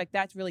techniques like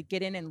that to really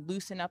get in and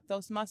loosen up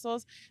those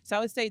muscles. So I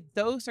would say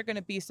those are going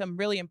to be some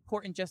really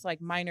important, just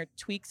like minor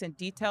tweaks and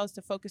details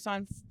to focus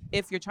on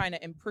if you're trying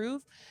to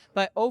improve.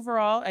 But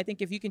overall, I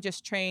think if you can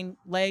just train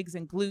legs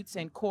and glutes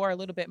and core a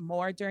little bit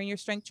more during your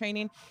strength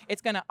training,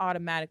 it's going to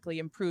automatically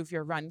improve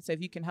your run. So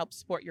if you can help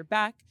support your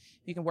back,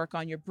 you can work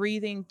on your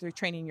breathing through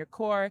training your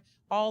core,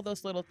 all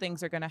those little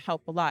things are going to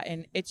help a lot.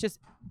 And it's just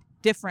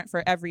different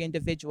for every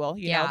individual,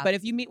 you know. But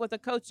if you meet with a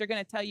coach, they're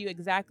going to tell you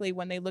exactly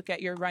when they look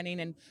at your running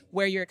and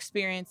where your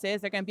experience is.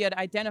 They're going to be able to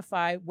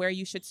identify where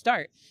you should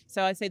start.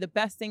 So I'd say the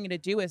best thing to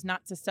do is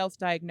not to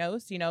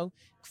self-diagnose,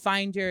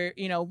 find your,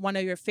 one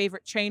of your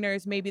favorite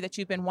trainers, maybe that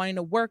you've been wanting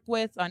to work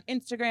with on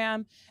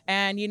Instagram,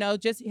 and,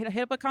 just hit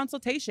up a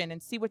consultation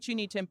and see what you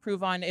need to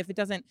improve on. If it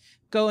doesn't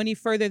go any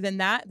further than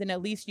that, then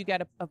at least you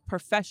get a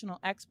professional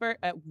expert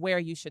at where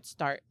you should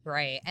start.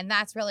 Right. And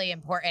that's really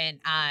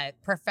important.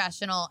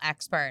 Professional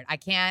expert. I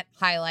can't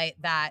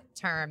highlight that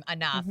term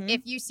enough. Mm-hmm.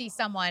 If you see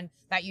someone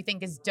that you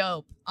think is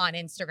dope on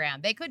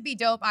Instagram, they could be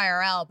dope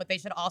IRL, but they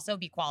should also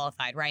be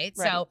qualified, right?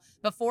 So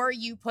before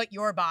you put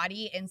your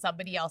body in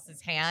somebody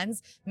else's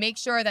hands, make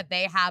sure that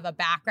they have a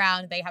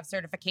background, they have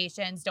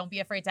certifications. Don't be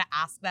afraid to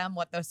ask them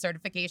what those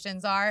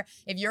certifications are.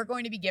 If you're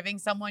going to be giving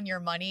someone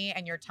your money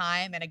and your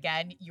time, and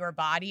again, your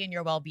body and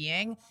your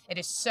well-being, it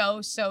is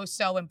so, so,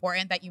 so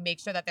important that you make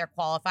sure that they're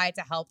qualified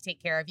to help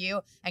take care of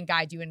you and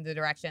guide you in the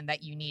direction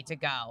that you need to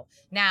go.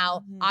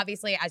 Now,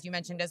 obviously, as you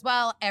mentioned as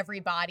well, every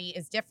body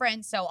is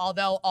different. So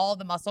although all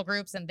the muscle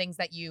groups and things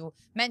that you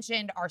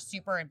mentioned are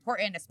super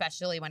important,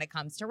 especially when it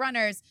comes to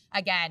runners,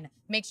 again,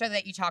 make sure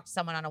that you talk to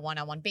someone on a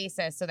one-on-one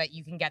basis so that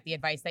you can get the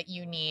advice that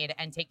you need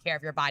and take care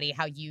of your body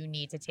how you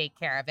need to take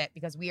care of it,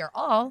 because we are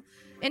all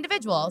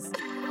individuals.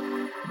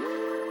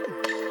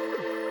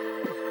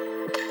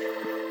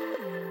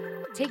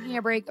 Taking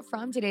a break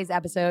from today's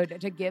episode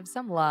to give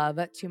some love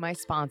to my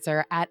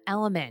sponsor at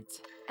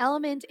Element.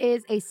 Element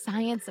is a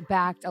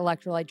science-backed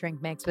electrolyte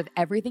drink mix with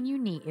everything you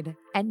need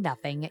and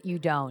nothing you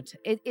don't.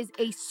 It is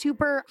a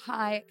super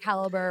high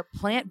caliber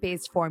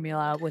plant-based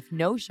formula with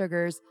no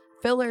sugars,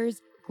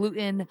 fillers,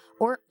 gluten,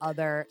 or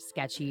other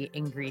sketchy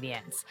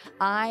ingredients.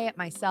 I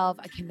myself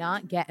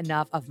cannot get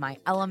enough of my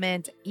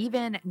Element,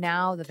 even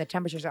now that the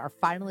temperatures are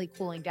finally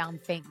cooling down,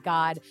 thank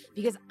God,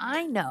 because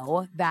I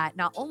know that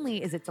not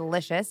only is it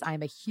delicious,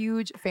 I'm a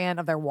huge fan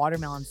of their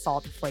watermelon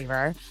salt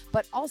flavor,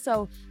 but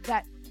also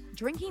that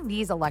drinking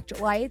these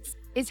electrolytes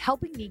is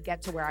helping me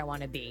get to where I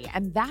want to be.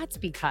 And that's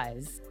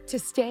because to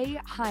stay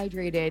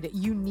hydrated,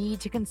 you need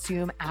to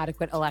consume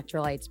adequate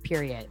electrolytes,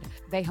 period.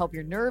 They help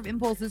your nerve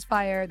impulses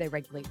fire, they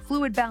regulate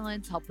fluid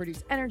balance, help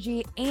produce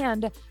energy,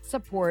 and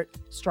support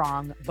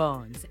strong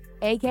bones.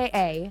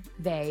 AKA,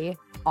 they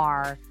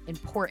are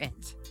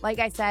important. Like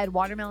I said,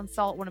 watermelon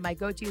salt, one of my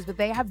go-tos, but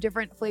they have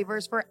different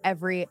flavors for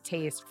every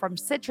taste, from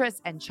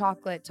citrus and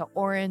chocolate to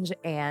orange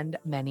and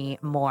many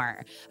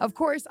more. Of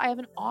course, I have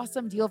an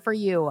awesome deal for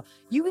you.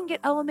 You can get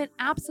Element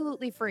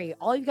absolutely free.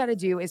 All you've got to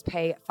do is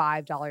pay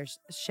 $5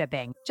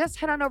 shipping. Just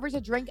head on over to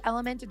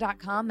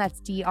drinkelement.com. That's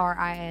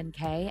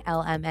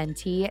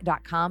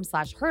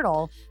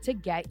DRINKLMNT.com/hurdle to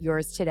get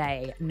yours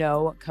today.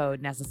 No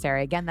code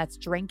necessary. Again, that's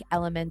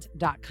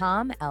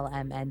drinkelement.com,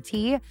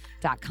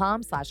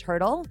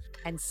 LMNT.com/hurdle,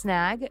 and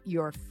snag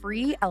your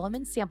free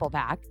Element sample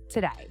pack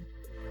today.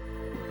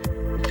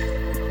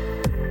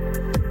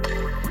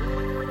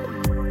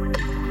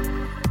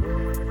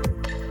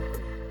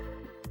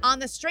 On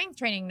the strength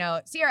training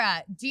note,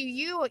 Sierra,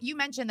 you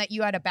mentioned that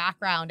you had a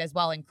background as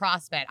well in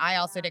CrossFit. I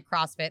also did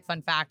CrossFit,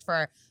 fun fact,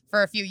 for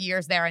a few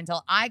years there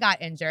until I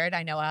got injured.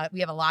 I know we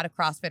have a lot of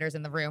CrossFitters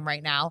in the room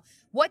right now.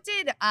 What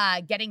did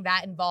getting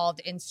that involved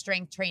in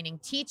strength training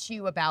teach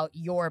you about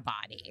your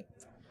body?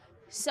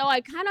 So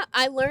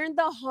I learned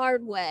the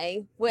hard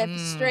way with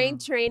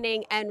strength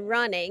training and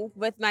running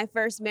with my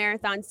first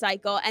marathon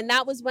cycle. And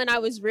that was when I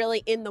was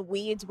really in the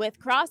weeds with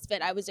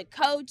CrossFit. I was a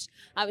coach.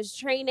 I was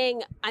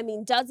training,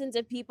 dozens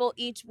of people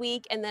each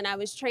week. And then I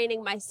was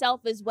training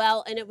myself as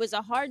well. And it was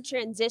a hard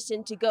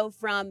transition to go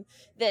from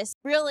this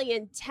really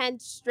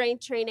intense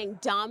strength training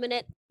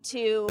dominant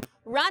to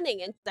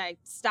running, and I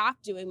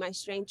stopped doing my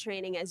strength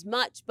training as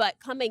much. But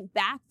coming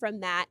back from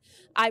that,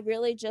 I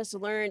really just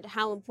learned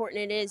how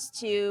important it is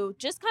to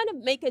just kind of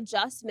make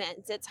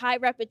adjustments. It's high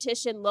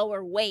repetition,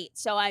 lower weight.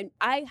 So I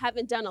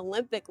haven't done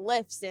Olympic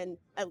lifts in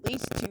at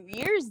least 2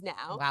 years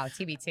now. Wow,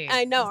 TBT.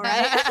 I know,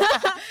 right?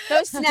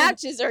 Those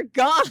snatches are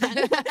gone.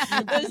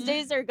 Those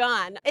days are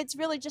gone. It's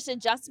really just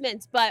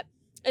adjustments, but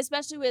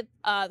especially with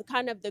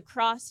kind of the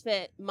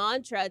CrossFit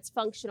mantra, it's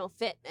functional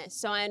fitness.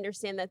 So I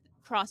understand that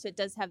CrossFit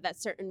does have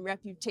that certain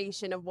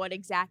reputation of what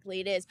exactly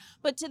it is,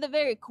 but to the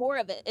very core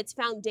of it, it's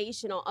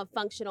foundational of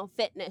functional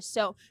fitness.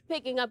 So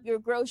picking up your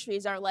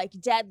groceries are like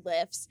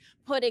deadlifts,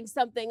 putting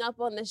something up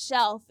on the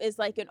shelf is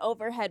like an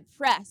overhead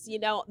press. You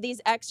know,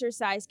 these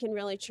exercise can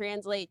really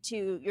translate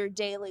to your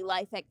daily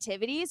life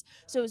activities.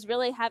 So it was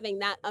really having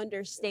that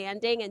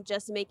understanding and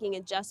just making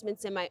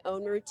adjustments in my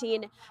own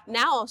routine.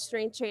 Now I'll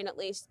strength train at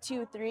least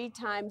 2-3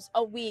 times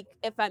a week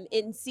if I'm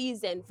in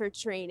season for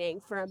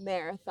training for a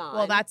marathon.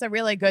 Well, that's a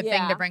really good thing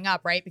to Yeah. bring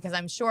up, right? Because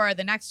I'm sure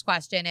the next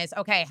question is,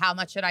 okay, how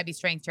much should I be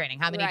strength training?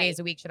 How many Right. days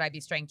a week should I be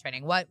strength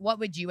training? What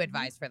would you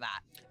advise for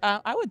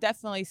that? I would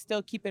definitely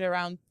still keep it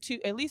around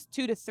at least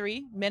 2 to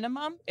 3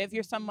 minimum. If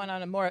you're someone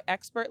on a more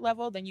expert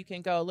level, then you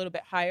can go a little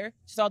bit higher.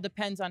 Just all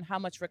depends on how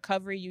much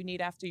recovery you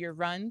need after your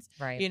runs.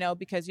 Right. You know,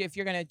 because if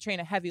you're going to train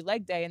a heavy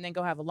leg day and then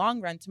go have a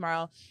long run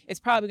tomorrow, it's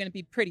probably going to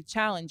be pretty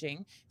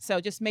challenging. So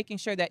just making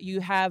sure that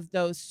you have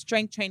those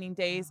strength training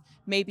days.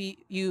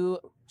 Maybe you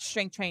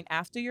strength train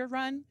after your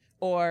run,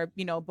 or,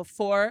 you know,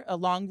 before a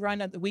long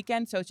run of the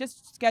weekend. So it's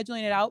just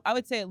scheduling it out. I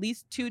would say at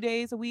least 2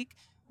 days a week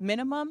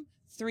minimum,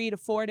 3 to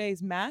 4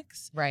 days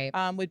max. Right.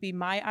 Would be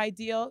my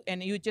ideal.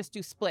 And you would just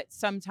do splits.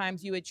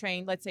 Sometimes you would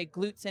train, let's say,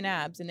 glutes and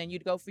abs, and then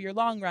you'd go for your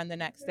long run the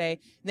next day.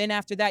 Then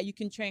after that, you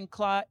can train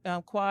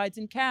quads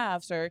and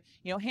calves, or,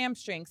 you know,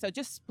 hamstrings. So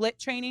just split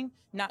training,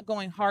 not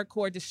going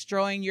hardcore,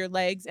 destroying your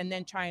legs, and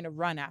then trying to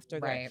run after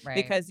that. Right.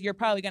 Because you're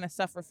probably going to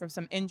suffer from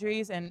some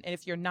injuries. And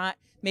if you're not,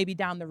 maybe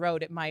down the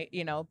road, it might,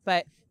 you know.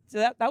 But so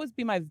that would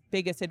be my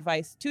biggest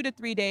advice. 2 to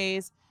 3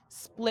 days.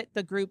 Split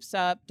the groups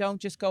up.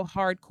 Don't just go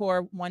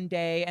hardcore one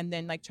day and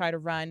then like try to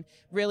run.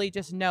 Really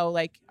just know,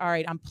 like, all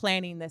right, I'm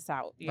planning this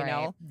out, you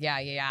know?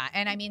 Yeah.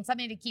 And I mean,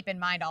 something to keep in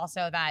mind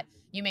also that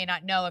you may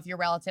not know if you're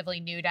relatively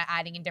new to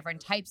adding in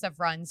different types of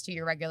runs to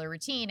your regular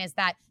routine is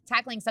that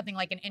tackling something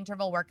like an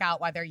interval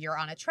workout, whether you're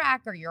on a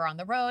track or you're on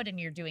the road and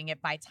you're doing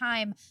it by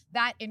time,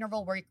 that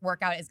interval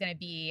workout is going to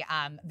be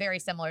very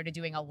similar to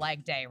doing a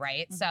leg day,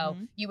 right? Mm-hmm. So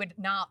you would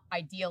not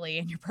ideally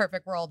in your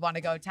perfect world want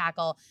to go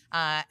tackle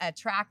a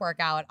track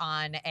workout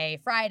on a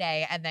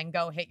Friday and then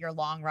go hit your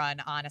long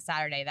run on a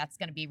Saturday. That's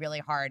going to be really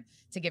hard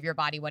to give your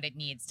body what it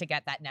needs to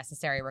get that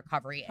necessary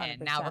recovery in.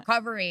 100%. Now,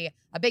 recovery,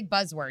 a big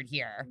buzzword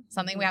here,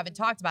 something we haven't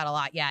talked about a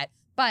lot yet,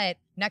 but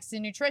next to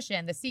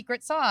nutrition, the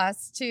secret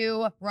sauce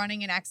to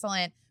running an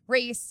excellent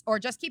race or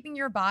just keeping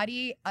your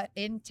body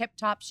in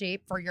tip-top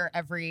shape for your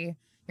every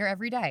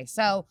day.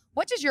 So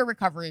what does your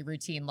recovery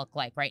routine look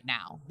like right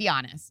now? Be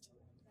honest.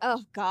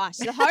 Oh gosh,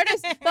 the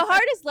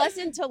hardest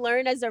lesson to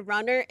learn as a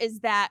runner is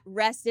that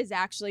rest is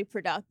actually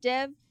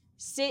productive.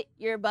 Sit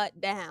your butt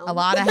down. A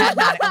lot of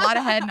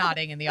head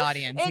nodding in the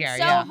audience It's here.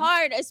 so Yeah.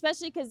 hard,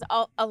 especially because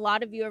a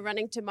lot of you are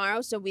running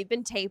tomorrow. So we've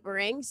been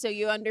tapering. So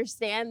you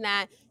understand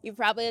that you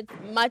probably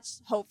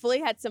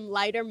hopefully had some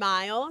lighter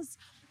miles.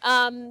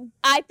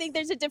 I think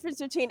there's a difference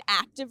between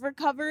active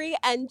recovery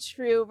and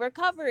true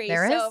recovery.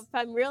 There So is? if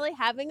I'm really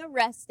having a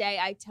rest day,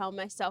 I tell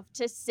myself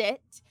to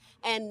sit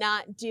and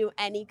not do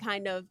any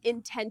kind of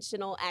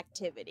intentional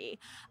activity.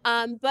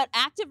 But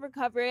active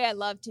recovery, I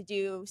love to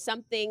do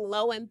something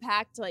low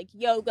impact like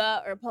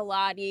yoga or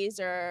Pilates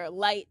or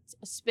light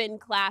spin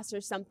class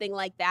or something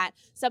like that.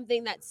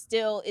 Something that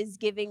still is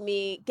getting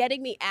me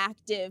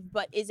active,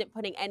 but isn't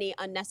putting any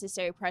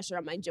unnecessary pressure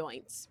on my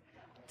joints.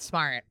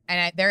 Smart.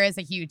 And there is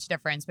a huge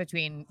difference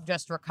between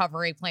just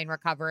recovery, plain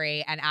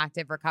recovery, and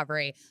active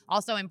recovery.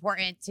 Also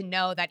important to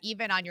know that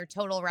even on your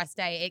total rest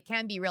day, it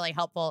can be really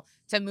helpful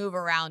to move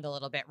around a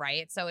little bit,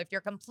 right? So if you're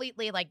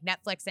completely like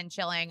Netflix and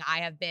chilling, I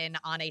have been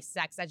on a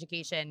sex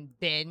education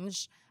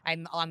binge.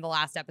 I'm on the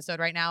last episode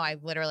right now. I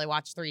literally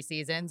watched 3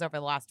 seasons over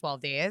the last 12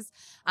 days.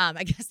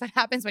 I guess that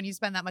happens when you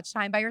spend that much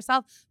time by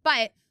yourself.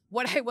 But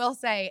what I will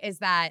say is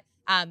that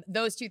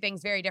those two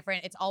things very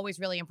different. It's always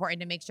really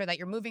important to make sure that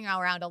you're moving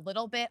around a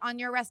little bit on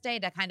your rest day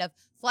to kind of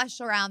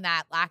flush around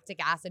that lactic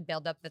acid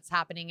buildup that's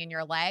happening in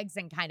your legs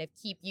and kind of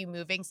keep you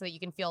moving so that you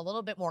can feel a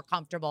little bit more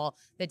comfortable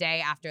the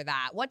day after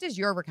that. What does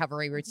your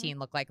recovery routine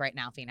look like right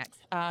now, Phoenix?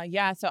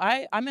 Yeah, so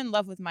I'm in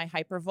love with my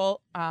Hypervolt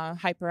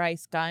Hyper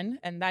Ice gun,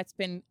 and that's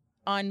been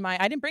on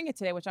I didn't bring it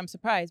today, which I'm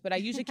surprised, but I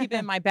usually keep it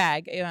in my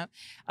bag, and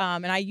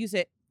I use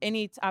it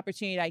any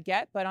opportunity I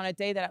get. But on a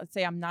day that I would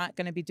say I'm not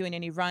going to be doing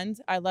any runs,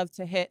 I love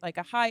to hit like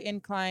a high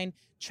incline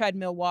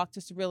treadmill walk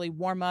just to really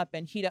warm up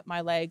and heat up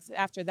my legs.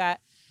 After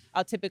that,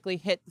 I'll typically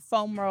hit the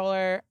foam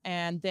roller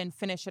and then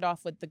finish it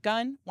off with the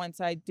gun. Once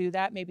I do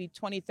that, maybe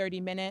 20,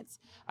 30 minutes,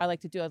 I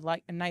like to do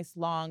a nice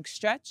long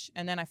stretch,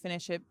 and then I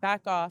finish it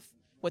back off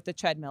with the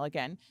treadmill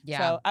again. Yeah.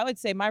 So I would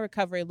say my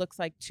recovery looks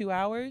like 2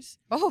 hours.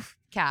 Oh,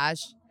 cash.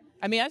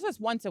 I mean, that's just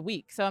once a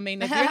week. So, I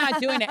mean, if you're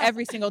not doing it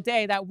every single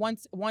day, that 1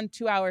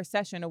 2-hour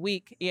session a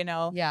week, you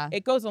know, Yeah.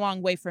 it goes a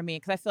long way for me,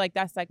 because I feel like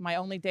that's like my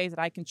only days that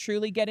I can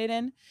truly get it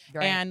in.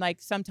 Right. And like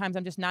sometimes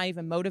I'm just not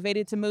even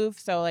motivated to move.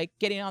 So like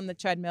getting on the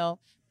treadmill,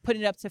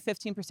 putting it up to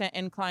 15%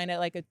 incline at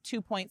like a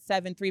 2.7,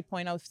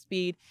 3.0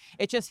 speed,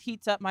 it just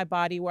heats up my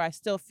body where I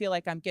still feel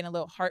like I'm getting a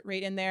little heart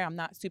rate in there. I'm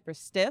not super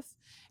stiff.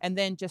 And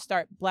then just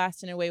start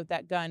blasting away with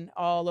that gun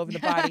all over the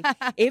body.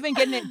 Even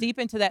getting it deep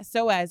into that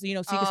psoas, you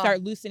know, so you can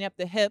start loosening up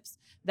the hips.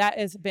 That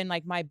has been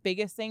like my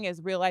biggest thing,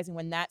 is realizing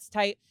when that's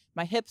tight,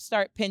 my hips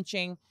start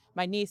pinching,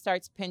 my knee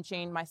starts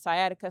pinching, my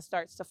sciatica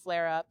starts to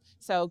flare up.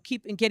 So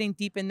keep getting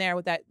deep in there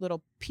with that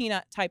little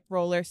peanut type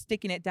roller,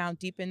 sticking it down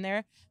deep in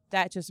there.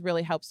 That just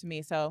really helps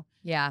me. So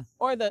Yeah.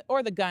 or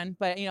the gun,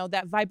 but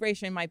that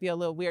vibration might be a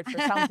little weird for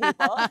some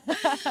people.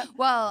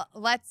 Well,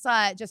 let's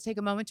just take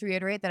a moment to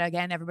reiterate that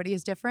again, everybody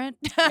is different.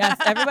 Yes,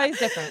 everybody's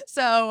different.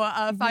 So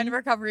find a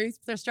recovery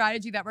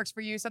strategy that works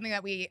for you. Something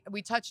that we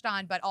touched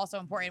on, but also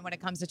important when it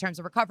comes to terms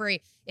of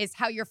recovery is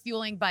how you're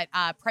fueling, but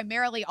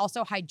primarily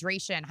also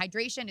hydration.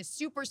 Hydration is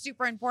super,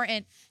 super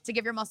important to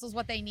give your muscles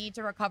what they need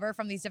to recover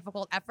from these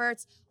difficult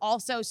efforts.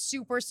 Also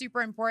super,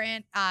 super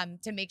important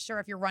to make sure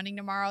if you're running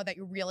tomorrow that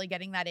you're really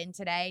getting that in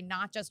today,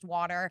 not just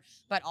water,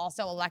 but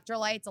also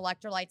electrolytes.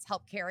 Electrolytes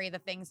help carry the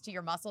things to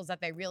your muscles that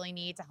they really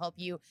need to help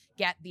you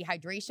get the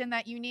hydration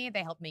that you need.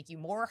 They help make you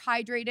more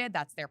hydrated.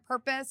 That's their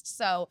purpose.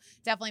 So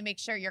definitely make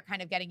sure you're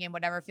kind of getting in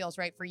whatever feels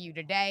right for you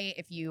today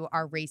if you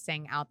are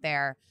racing out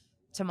there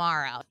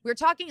tomorrow. We're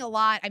talking a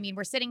lot. I mean,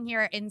 we're sitting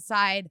here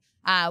inside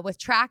with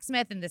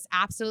Tracksmith in this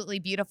absolutely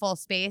beautiful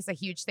space. A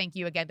huge thank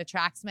you again to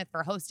Tracksmith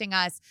for hosting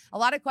us. A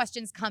lot of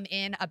questions come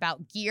in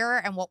about gear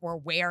and what we're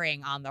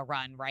wearing on the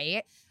run,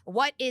 right?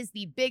 What is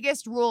the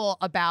biggest rule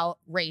about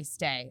race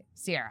day,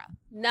 Sierra?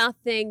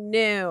 Nothing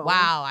new.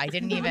 Wow,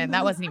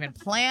 that wasn't even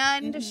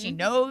planned. She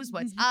knows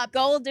what's up.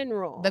 Golden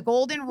rule. The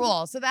golden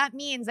rule. So that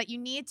means that you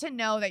need to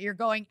know that you're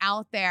going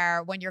out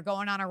there when you're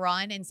going on a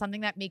run in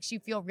something that makes you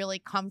feel really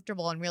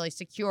comfortable and really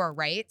secure,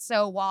 right?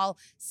 So while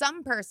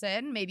some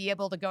person may be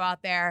able to go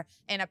out there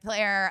in a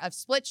pair of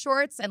split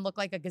shorts and look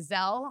like a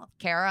gazelle,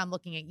 Kara, I'm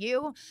looking at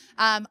you.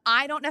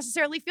 I don't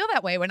necessarily feel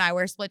that way when I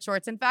wear split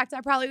shorts. In fact,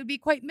 I probably would be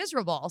quite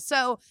miserable.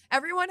 So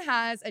everyone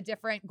has a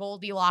different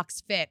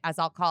Goldilocks fit, as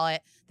I'll call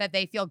it, that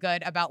they feel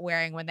good about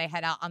wearing when they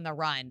head out on the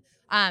run.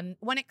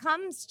 When it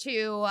comes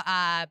to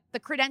the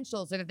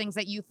credentials or the things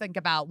that you think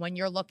about when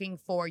you're looking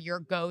for your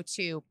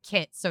go-to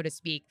kit, so to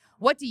speak,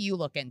 what do you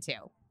look into?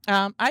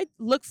 I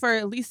look for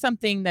at least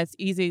something that's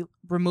easy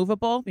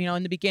removable.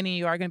 In the beginning,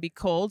 you are going to be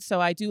cold.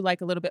 So I do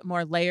like a little bit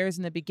more layers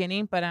in the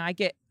beginning, but I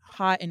get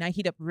hot and I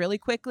heat up really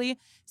quickly.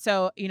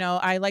 So,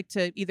 I like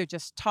to either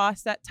just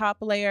toss that top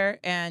layer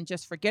and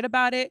just forget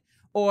about it,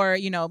 or,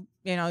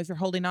 if you're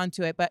holding on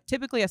to it. But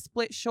typically a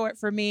split short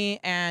for me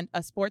and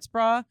a sports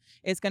bra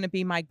is going to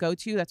be my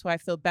go-to. That's what I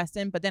feel best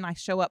in. But then I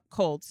show up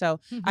cold. So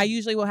I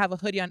usually will have a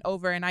hoodie on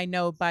over, and I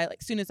know by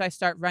soon as I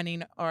start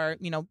running or,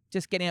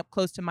 just getting up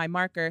close to my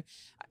marker,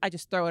 I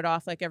just throw it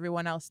off like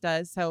everyone else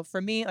does. So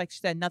for me, like she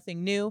said,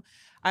 nothing new.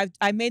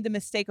 I made the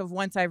mistake of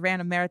once I ran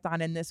a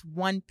marathon in this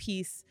one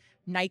piece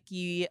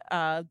Nike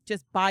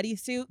just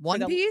bodysuit.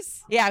 One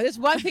piece? Yeah, this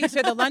one piece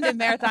for the London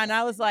Marathon. And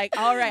I was like,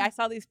 all right, I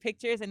saw these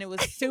pictures and it was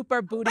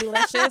super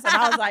bootylicious. And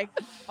I was like,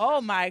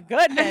 oh my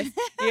goodness.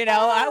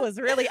 I was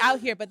really out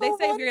here. But they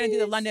say if you're going to do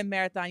the London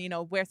Marathon,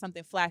 wear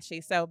something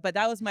flashy. But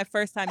that was my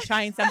first time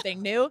trying something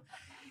new.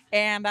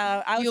 And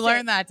you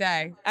learned that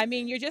day. I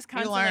mean, you're just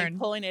constantly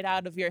pulling it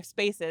out of your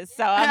spaces.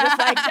 So I'm just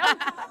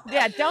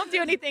like, don't do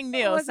anything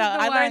new. So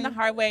I learned the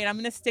hard way, and I'm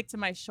going to stick to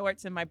my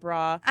shorts and my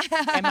bra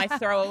and my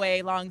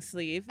throwaway long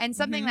sleeve. And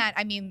something that,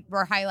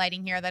 we're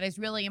highlighting here that is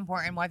really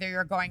important, whether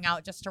you're going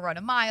out just to run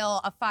a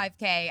mile, a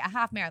 5K, a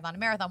half marathon, a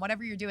marathon,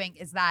 whatever you're doing,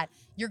 is that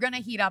you're going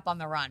to heat up on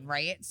the run,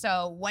 right?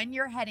 So when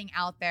you're heading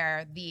out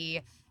there,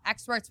 the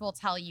experts will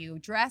tell you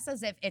dress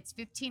as if it's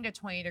 15 to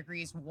 20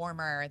 degrees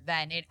warmer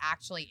than it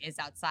actually is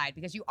outside,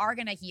 because you are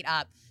going to heat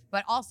up.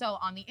 But also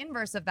on the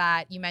inverse of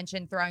that, you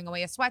mentioned throwing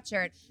away a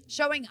sweatshirt,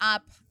 showing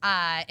up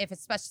if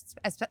it's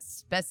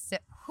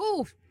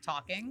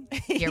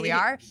here we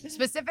are.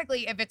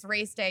 Specifically, if it's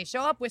race day, show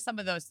up with some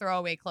of those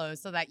throwaway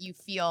clothes so that you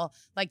feel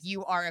like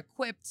you are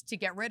equipped to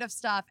get rid of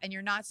stuff and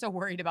you're not so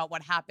worried about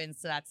what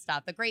happens to that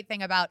stuff. The great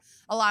thing about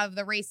a lot of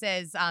the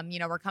races,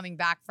 we're coming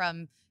back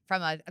from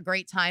a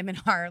great time in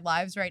our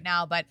lives right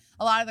now, but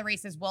a lot of the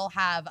races will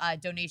have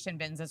donation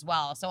bins as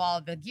well. So all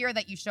of the gear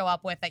that you show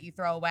up with that you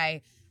throw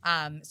away,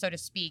 so to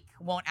speak,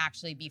 won't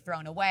actually be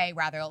thrown away.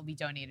 Rather, it'll be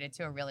donated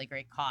to a really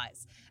great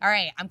cause. All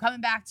right, I'm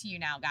coming back to you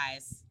now,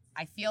 guys.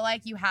 I feel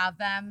like you have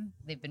them.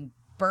 They've been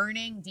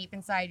burning deep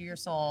inside of your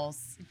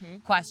souls.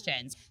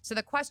 Questions. So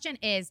the question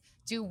is,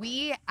 do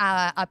we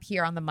up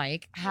here on the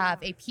mic have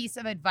a piece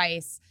of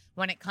advice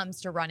when it comes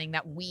to running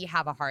that we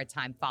have a hard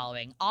time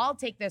following? I'll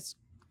take this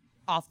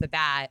off the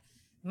bat.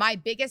 My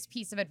biggest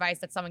piece of advice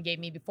that someone gave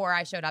me before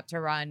I showed up to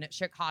run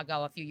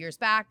Chicago a few years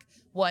back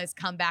was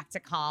come back to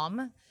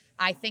calm.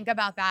 I think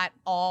about that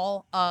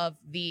all of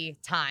the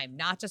time,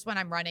 not just when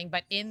I'm running,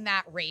 but in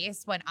that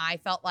race when I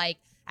felt like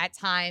at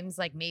times,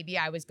 like maybe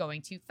I was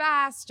going too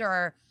fast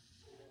or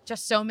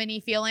just so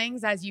many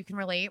feelings, as you can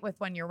relate with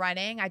when you're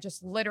running. I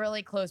just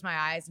literally closed my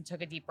eyes and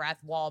took a deep breath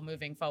while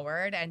moving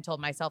forward and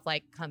told myself,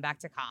 come back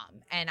to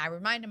calm. And I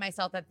reminded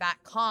myself that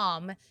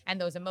calm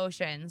and those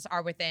emotions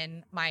are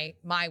within my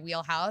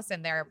wheelhouse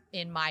and they're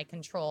in my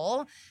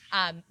control.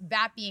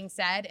 That being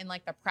said, in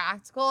the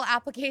practical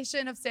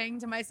application of saying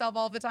to myself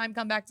all the time,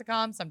 come back to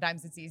calm,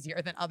 sometimes it's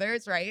easier than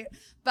others, right?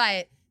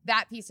 But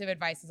that piece of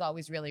advice has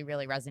always really,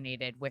 really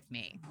resonated with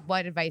me.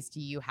 What advice do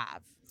you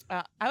have?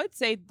 I would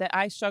say that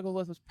I struggled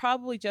with was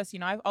probably just,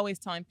 I've always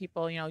telling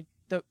people,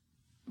 the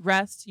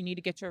rest, you need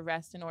to get your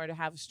rest in order to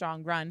have a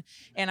strong run.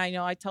 And I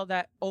know I tell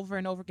that over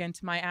and over again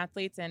to my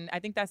athletes. And I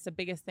think that's the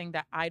biggest thing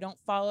that I don't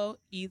follow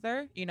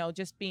either,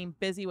 just being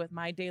busy with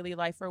my daily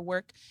life or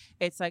work.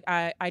 It's like,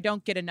 I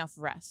don't get enough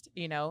rest,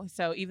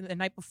 so even the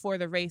night before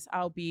the race,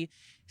 I'll be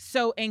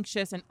so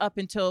anxious and up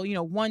until,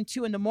 1,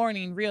 2 in the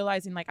morning,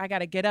 realizing like I got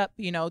to get up,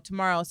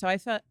 tomorrow. So I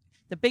felt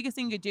the biggest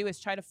thing you do is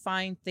try to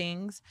find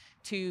things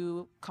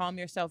to calm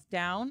yourself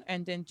down,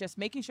 and then just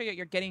making sure that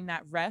you're getting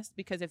that rest,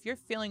 because if you're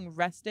feeling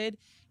rested,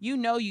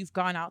 you've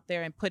gone out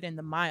there and put in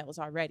the miles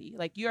already.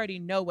 Like you already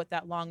know what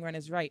that long run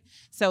is right.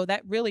 So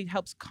that really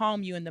helps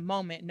calm you in the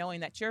moment, knowing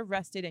that you're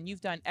rested and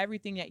you've done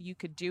everything that you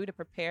could do to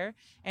prepare.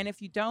 And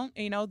if you don't,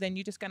 then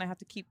you're just going to have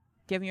to keep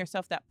giving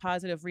yourself that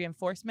positive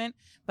reinforcement.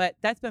 But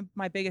that's been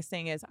my biggest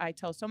thing is I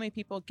tell so many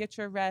people, get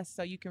your rest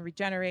so you can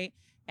regenerate.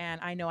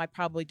 And I know I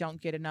probably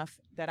don't get enough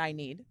that I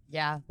need.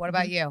 Yeah. What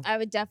about you? I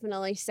would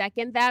definitely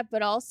second that.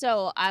 But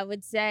also, I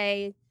would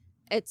say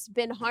it's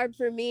been hard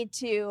for me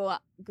to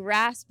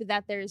grasp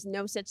that there's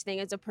no such thing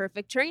as a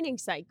perfect training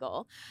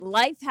cycle.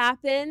 Life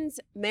happens.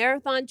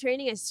 Marathon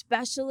training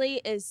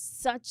especially is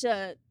such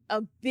a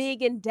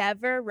big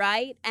endeavor,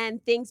 right?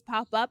 And things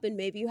pop up and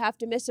maybe you have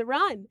to miss a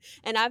run.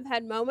 And I've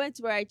had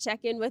moments where I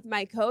check in with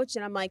my coach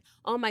and I'm like,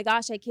 oh my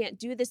gosh, I can't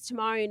do this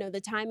tomorrow.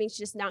 The timing's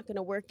just not going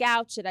to work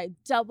out. Should I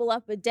double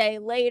up a day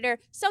later?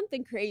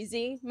 Something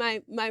crazy.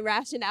 My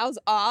rationale's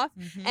off.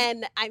 Mm-hmm.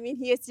 And I mean,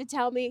 he has to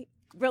tell me,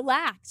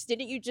 relax.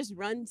 Didn't you just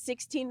run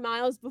 16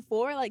 miles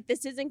before? Like,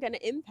 this isn't going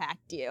to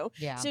impact you.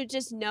 Yeah. So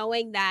just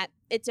knowing that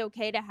it's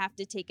okay to have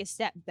to take a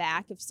step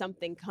back if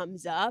something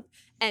comes up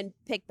and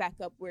pick back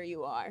up where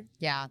you are.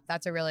 Yeah,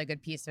 that's a really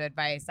good piece of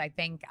advice. I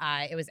think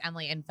it was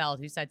Emily Infeld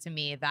who said to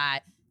me that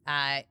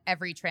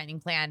every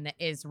training plan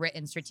is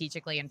written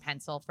strategically in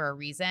pencil for a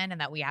reason, and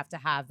that we have to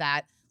have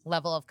that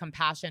level of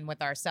compassion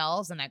with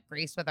ourselves and that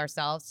grace with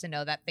ourselves to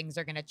know that things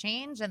are going to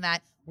change, and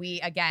that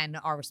we, again,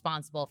 are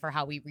responsible for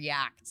how we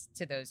react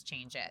to those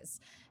changes.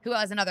 Who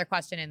has another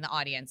question in the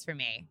audience for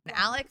me?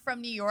 Alec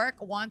from New York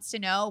wants to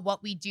know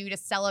what we do to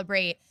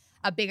celebrate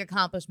a big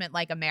accomplishment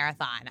like a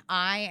marathon.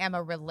 I am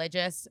a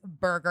religious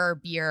burger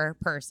beer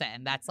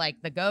person. That's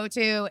like the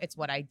go-to. It's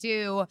what I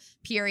do,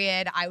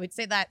 period. I would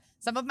say that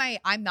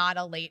I'm not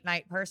a late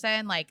night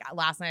person. Like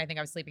last night, I think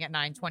I was sleeping at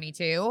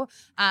 9:22.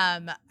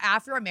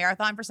 After a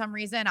marathon, for some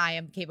reason, I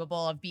am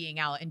capable of being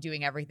out and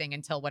doing everything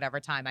until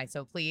whatever time I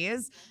so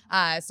please.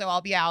 So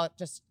I'll be out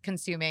just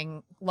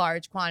consuming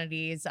large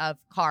quantities of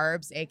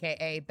carbs,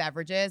 AKA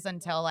beverages,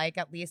 until like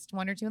at least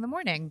 1 or 2 in the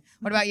morning.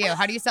 What about you?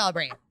 How do you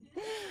celebrate?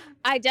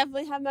 I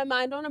definitely have my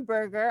mind on a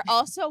burger.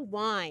 Also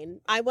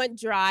wine. I went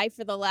dry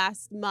for the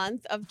last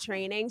month of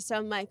training. So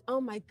I'm like, oh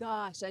my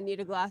gosh, I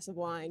need a glass of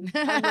wine.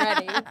 I'm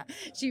ready.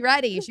 She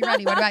ready.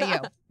 What about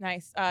you?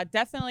 Nice.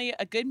 Definitely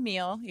a good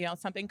meal,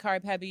 something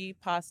carb heavy,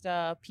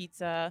 pasta,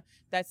 pizza.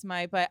 That's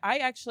my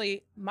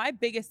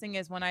biggest thing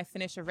is when I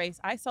finish a race,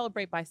 I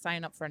celebrate by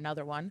signing up for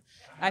another one.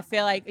 I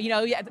feel like,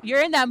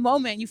 you're in that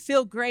moment, you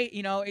feel great,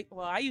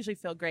 well, I usually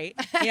feel great.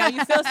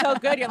 You feel so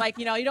good. You're like,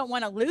 you don't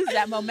want to lose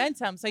that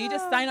momentum. So you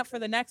just sign up for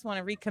the next one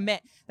and recommit.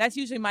 That's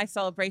usually my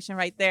celebration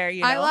right there.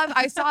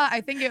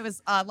 I think it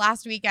was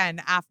last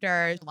weekend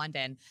after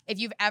London. If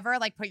you've ever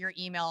put your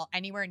email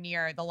anywhere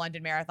near the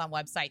London Marathon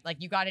website,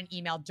 you got an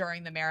email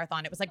during the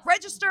marathon, it was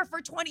register for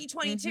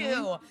 2022.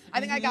 Mm-hmm. I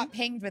think I got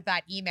pinged with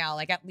that email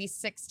at least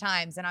 6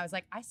 times. And I was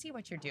like, I see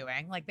what you're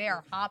doing. They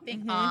are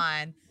hopping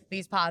on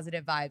these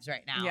positive vibes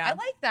right now. Yeah. I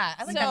like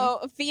that.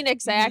 So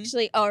Phoenix, I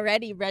actually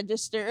already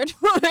registered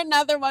for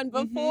another one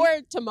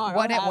before tomorrow.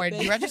 Where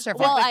did you register for?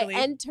 Well, I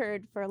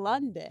entered for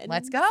London.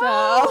 Let's go.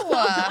 So.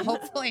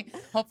 Hopefully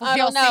I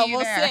don't know.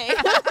 We'll see.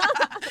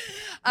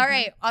 All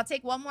right, I'll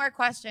take one more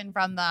question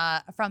from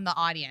the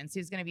audience.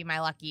 Who's going to be my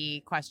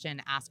lucky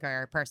question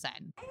asker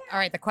person? All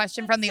right, the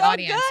question from the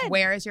audience: good.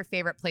 Where is your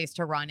favorite place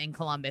to run in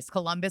Columbus?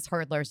 Columbus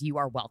hurdlers, you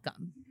are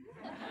welcome.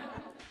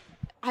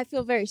 I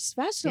feel very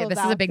special. This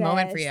is a big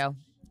moment for you.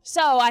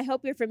 So I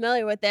hope you're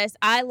familiar with this.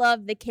 I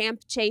love the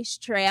Camp Chase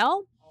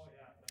Trail.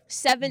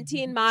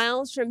 17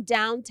 miles from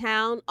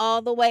downtown all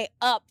the way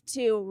up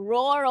to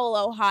rural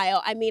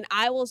Ohio. I mean,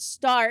 I will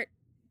start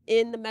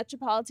in the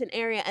metropolitan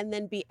area and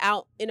then be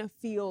out in a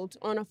field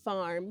on a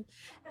farm.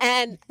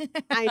 And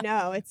I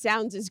know it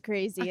sounds as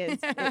crazy as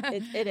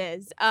it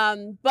is.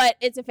 But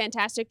it's a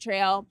fantastic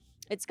trail.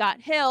 It's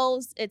got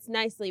hills. It's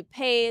nicely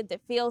paved.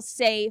 It feels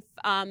safe.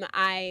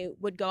 I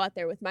would go out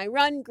there with my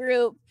run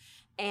group,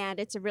 and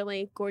it's a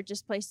really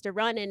gorgeous place to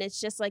run. And it's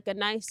just like a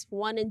nice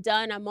one and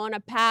done. I'm on a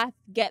path,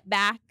 get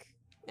back,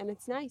 and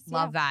it's nice.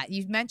 Love that.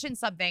 You've mentioned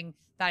something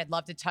that I'd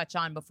love to touch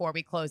on before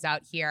we close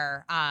out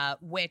here,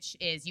 which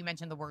is you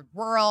mentioned the word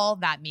rural.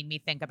 That made me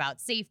think about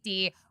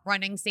safety.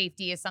 Running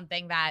safety is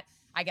something that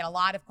I get a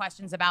lot of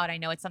questions about. I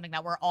know it's something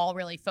that we're all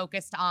really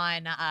focused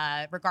on,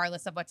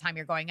 regardless of what time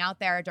you're going out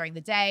there during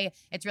the day.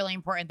 It's really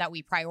important that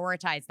we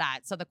prioritize that.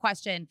 So the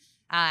question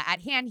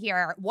at hand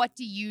here. What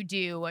do you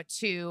do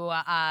to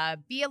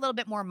be a little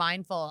bit more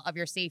mindful of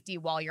your safety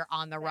while you're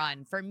on the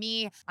run? For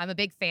me, I'm a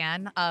big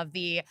fan of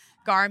the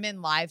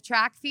Garmin Live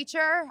Track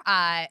feature.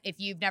 If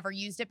you've never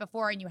used it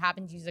before and you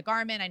happen to use a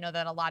Garmin, I know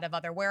that a lot of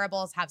other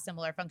wearables have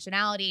similar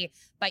functionality,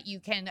 but you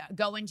can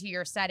go into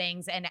your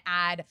settings and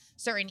add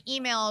certain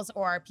emails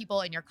or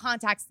people in your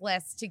contacts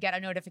list to get a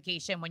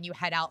notification when you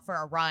head out for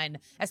a run,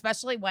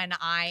 especially when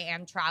I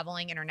am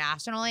traveling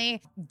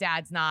internationally.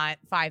 Dad's not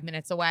 5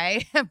 minutes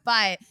away,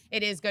 but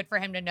it is good for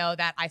him to know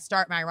that I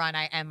start my run,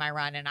 I end my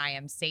run, and I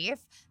am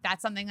safe.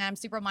 That's something that I'm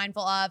super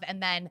mindful of.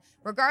 And then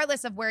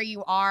regardless of where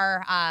you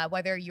are,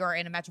 whether you're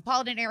in a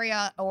metropolitan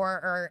area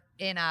or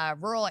in a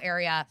rural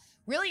area,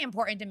 really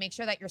important to make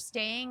sure that you're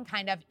staying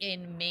kind of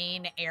in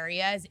main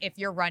areas if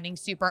you're running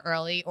super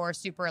early or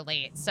super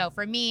late. So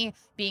for me,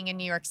 being in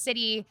New York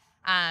City,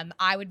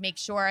 I would make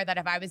sure that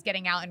if I was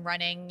getting out and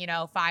running,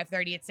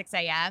 5:30 at 6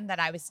 a.m., that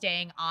I was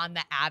staying on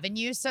the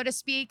avenue, so to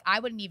speak. I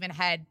wouldn't even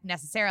head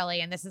necessarily,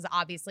 and this is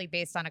obviously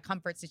based on a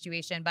comfort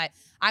situation, but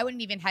I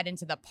wouldn't even head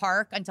into the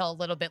park until a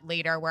little bit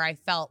later where I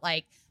felt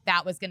like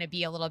that was going to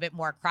be a little bit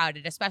more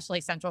crowded,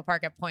 especially Central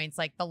Park at points.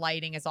 Like the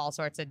lighting is all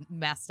sorts of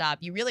messed up.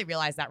 You really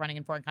realize that running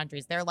in foreign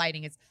countries, their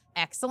lighting is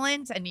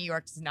excellent, and New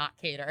York does not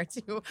cater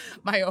to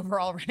my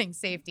overall running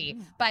safety.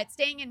 But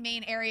staying in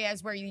main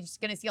areas where you're just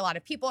going to see a lot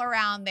of people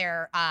around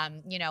there,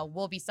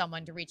 will be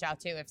someone to reach out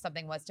to if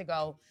something was to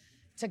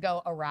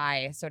go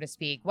awry, so to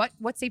speak.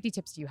 What safety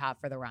tips do you have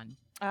for the run?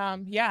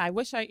 Yeah, I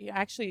wish I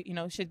actually,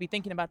 should be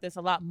thinking about this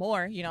a lot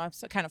more. I'm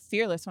so kind of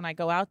fearless when I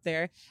go out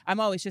there. I'm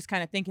always just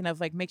kind of thinking of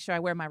like, make sure I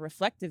wear my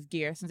reflective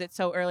gear since it's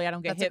so early. I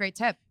don't get hit. That's a great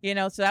tip.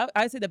 So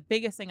I would say the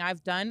biggest thing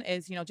I've done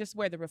is, just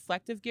wear the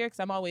reflective gear because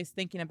I'm always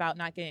thinking about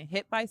not getting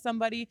hit by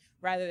somebody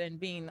rather than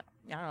being,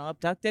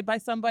 abducted by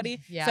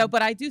somebody. Yeah. So,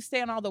 but I do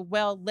stay on all the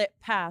well-lit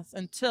paths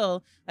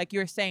until, like you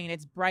were saying,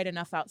 it's bright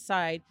enough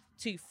outside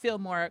to feel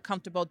more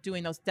comfortable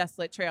doing those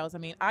desolate trails. I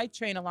mean, I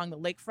train along the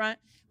lakefront,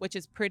 which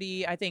is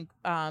pretty, I think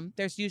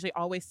there's usually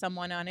always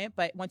someone on it.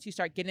 But once you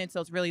start getting into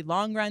those really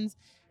long runs,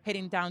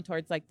 heading down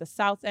towards like the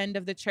south end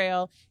of the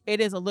trail, it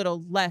is a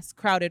little less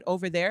crowded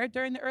over there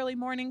during the early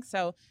morning.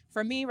 So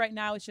for me right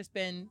now, it's just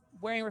been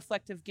wearing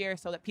reflective gear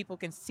so that people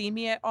can see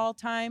me at all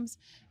times.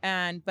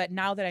 But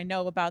now that I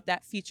know about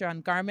that feature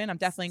on Garmin, I'm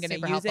definitely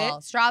going to use helpful.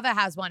 it. Strava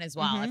has one as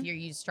well if you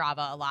use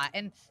Strava a lot.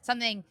 And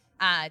something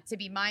to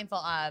be mindful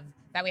of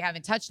that we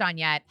haven't touched on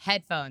yet,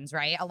 headphones,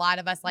 right? A lot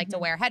of us like to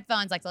wear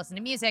headphones, like to listen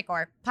to music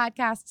or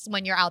podcasts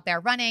when you're out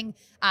there running.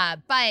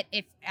 But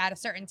if at a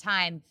certain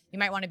time, you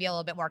might want to be a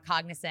little bit more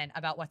cognizant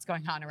about what's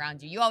going on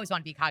around you. You always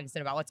want to be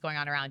cognizant about what's going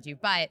on around you,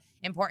 but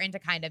important to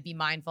kind of be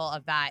mindful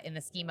of that in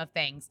the scheme of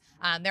things.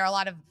 There are a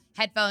lot of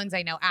headphones,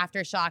 I know,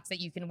 aftershocks that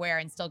you can wear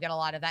and still get a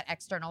lot of that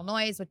external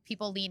noise, which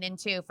people lean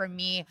into. For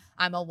me,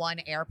 I'm a one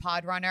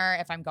AirPod runner.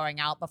 If I'm going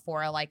out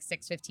before like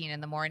 6:15 in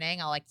the morning,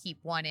 I'll like keep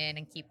one in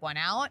and keep one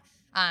out.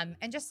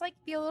 And just like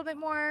be a little bit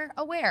more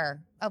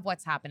aware of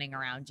what's happening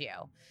around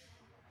you.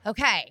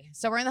 Okay,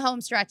 so we're in the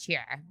home stretch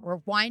here.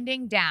 We're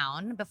winding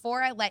down.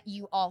 Before I let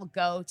you all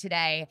go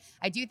today,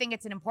 I do think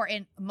it's an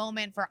important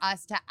moment for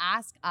us to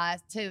ask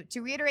us to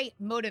reiterate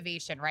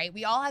motivation, right?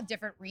 We all have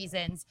different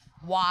reasons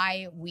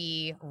why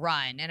we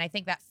run. And I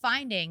think that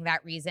finding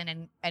that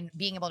reason and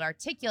being able to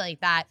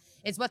articulate that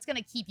is what's going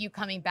to keep you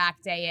coming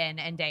back day in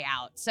and day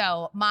out.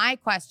 So my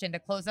question to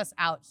close us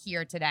out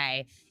here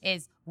today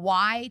is,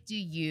 why do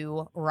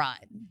you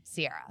run,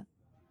 Sierra?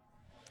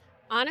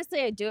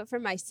 Honestly, I do it for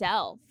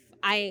myself.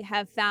 I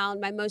have found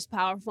my most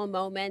powerful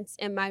moments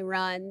in my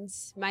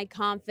runs, my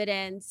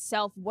confidence,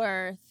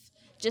 self-worth,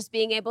 just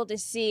being able to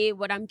see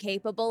what I'm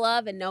capable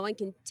of, and no one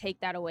can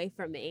take that away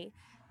from me.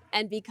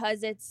 And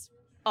because it's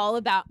all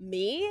about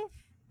me,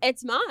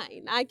 it's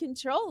mine. I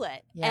control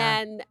it. Yeah.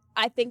 And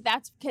I think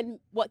that's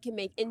what can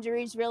make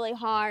injuries really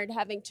hard,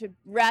 having to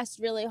rest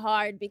really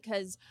hard,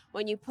 because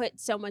when you put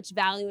so much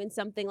value in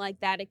something like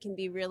that, it can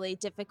be really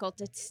difficult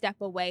to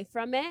step away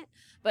from it.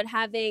 But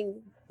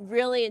having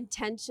really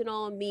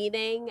intentional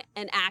meaning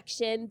and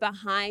action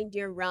behind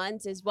your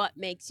runs is what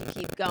makes you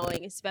keep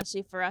going,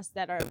 especially for us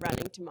that are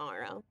running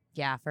tomorrow.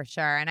 Yeah, for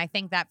sure. And I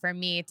think that for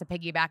me, to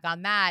piggyback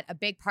on that, a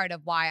big part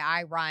of why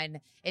I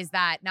run is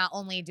that not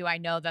only do I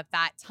know that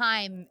that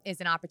time is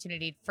an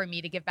opportunity for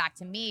me to give back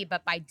to me,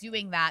 but by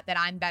doing that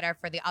I'm better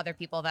for the other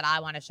people that I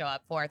want to show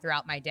up for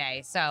throughout my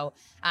day. So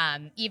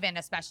even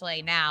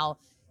especially now,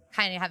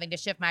 kind of having to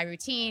shift my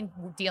routine,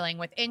 dealing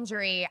with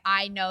injury,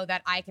 I know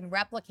that I can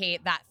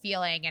replicate that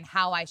feeling and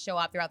how I show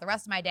up throughout the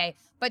rest of my day,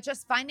 but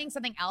just finding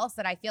something else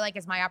that I feel like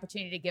is my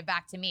opportunity to give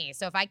back to me.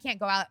 So if I can't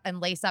go out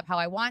and lace up how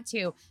I want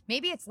to,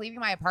 maybe it's leaving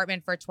my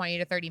apartment for 20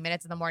 to 30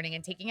 minutes in the morning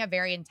and taking a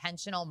very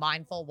intentional,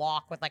 mindful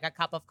walk with like a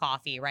cup of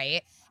coffee,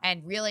 right?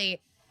 And really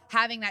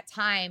having that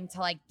time to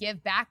like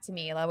give back to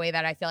me the way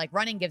that I feel like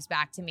running gives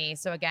back to me.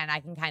 So again,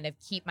 I can kind of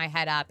keep my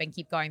head up and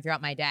keep going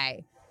throughout my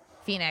day.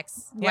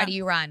 Phoenix, why do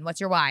you run?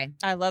 What's your why?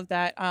 I love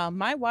that.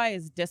 My why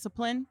is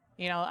discipline.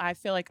 You know, I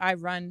feel like I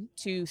run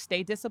to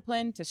stay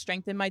disciplined, to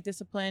strengthen my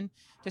discipline,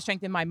 to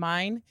strengthen my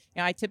mind.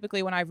 You know, I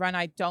typically, when I run,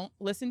 I don't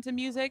listen to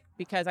music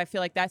because I feel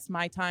like that's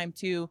my time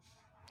to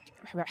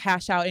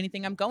hash out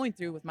anything I'm going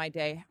through with my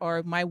day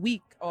or my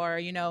week,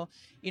 or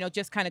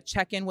just kind of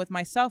check in with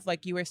myself,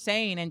 like you were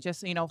saying, and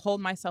just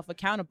hold myself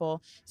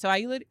accountable. So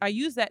I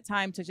use that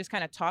time to just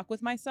kind of talk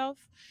with myself.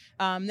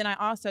 Then I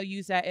also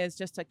use that as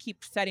just to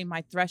keep setting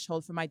my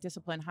threshold for my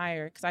discipline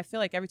higher, because I feel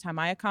like every time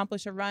I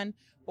accomplish a run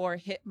or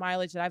hit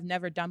mileage that I've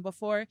never done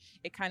before,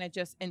 it kind of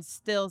just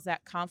instills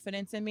that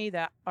confidence in me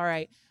that, all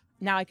right,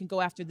 now I can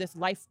go after this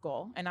life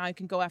goal, and now I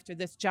can go after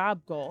this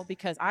job goal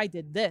because I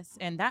did this,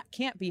 and that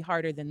can't be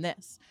harder than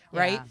this,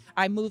 right? Yeah.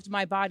 I moved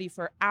my body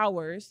for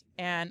hours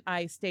and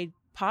I stayed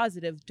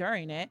positive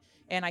during it,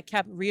 and I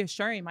kept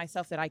reassuring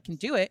myself that I can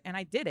do it, and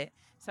I did it.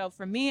 So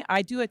for me,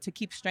 I do it to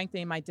keep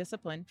strengthening my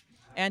discipline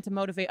and to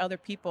motivate other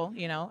people.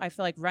 I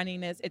feel like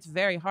running it's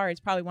very hard. It's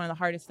probably one of the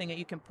hardest things that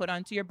you can put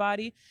onto your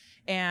body.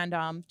 And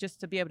just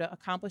to be able to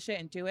accomplish it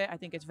and do it, I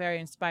think it's very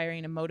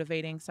inspiring and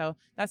motivating. So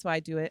that's why I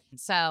do it.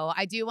 So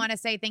I do want to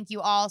say thank you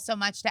all so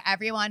much to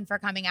everyone for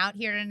coming out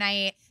here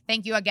tonight.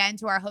 Thank you again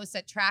to our hosts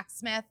at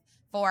Tracksmith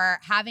for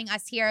having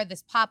us here.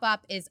 This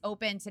pop-up is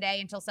open today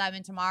until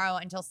 7, tomorrow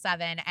until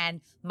 7, and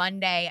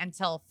Monday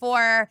until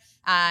 4.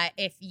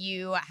 If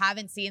you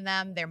haven't seen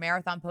them, their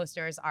marathon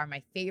posters are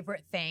my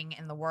favorite thing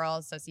in the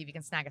world. So see if you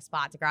can snag a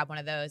spot to grab one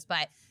of those.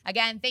 But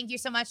again, thank you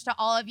so much to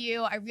all of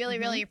you. I really,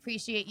 really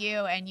appreciate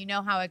you. And you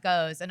know how it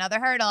goes. Another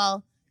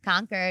hurdle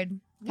conquered.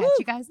 Catch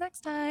you guys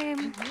next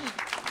time.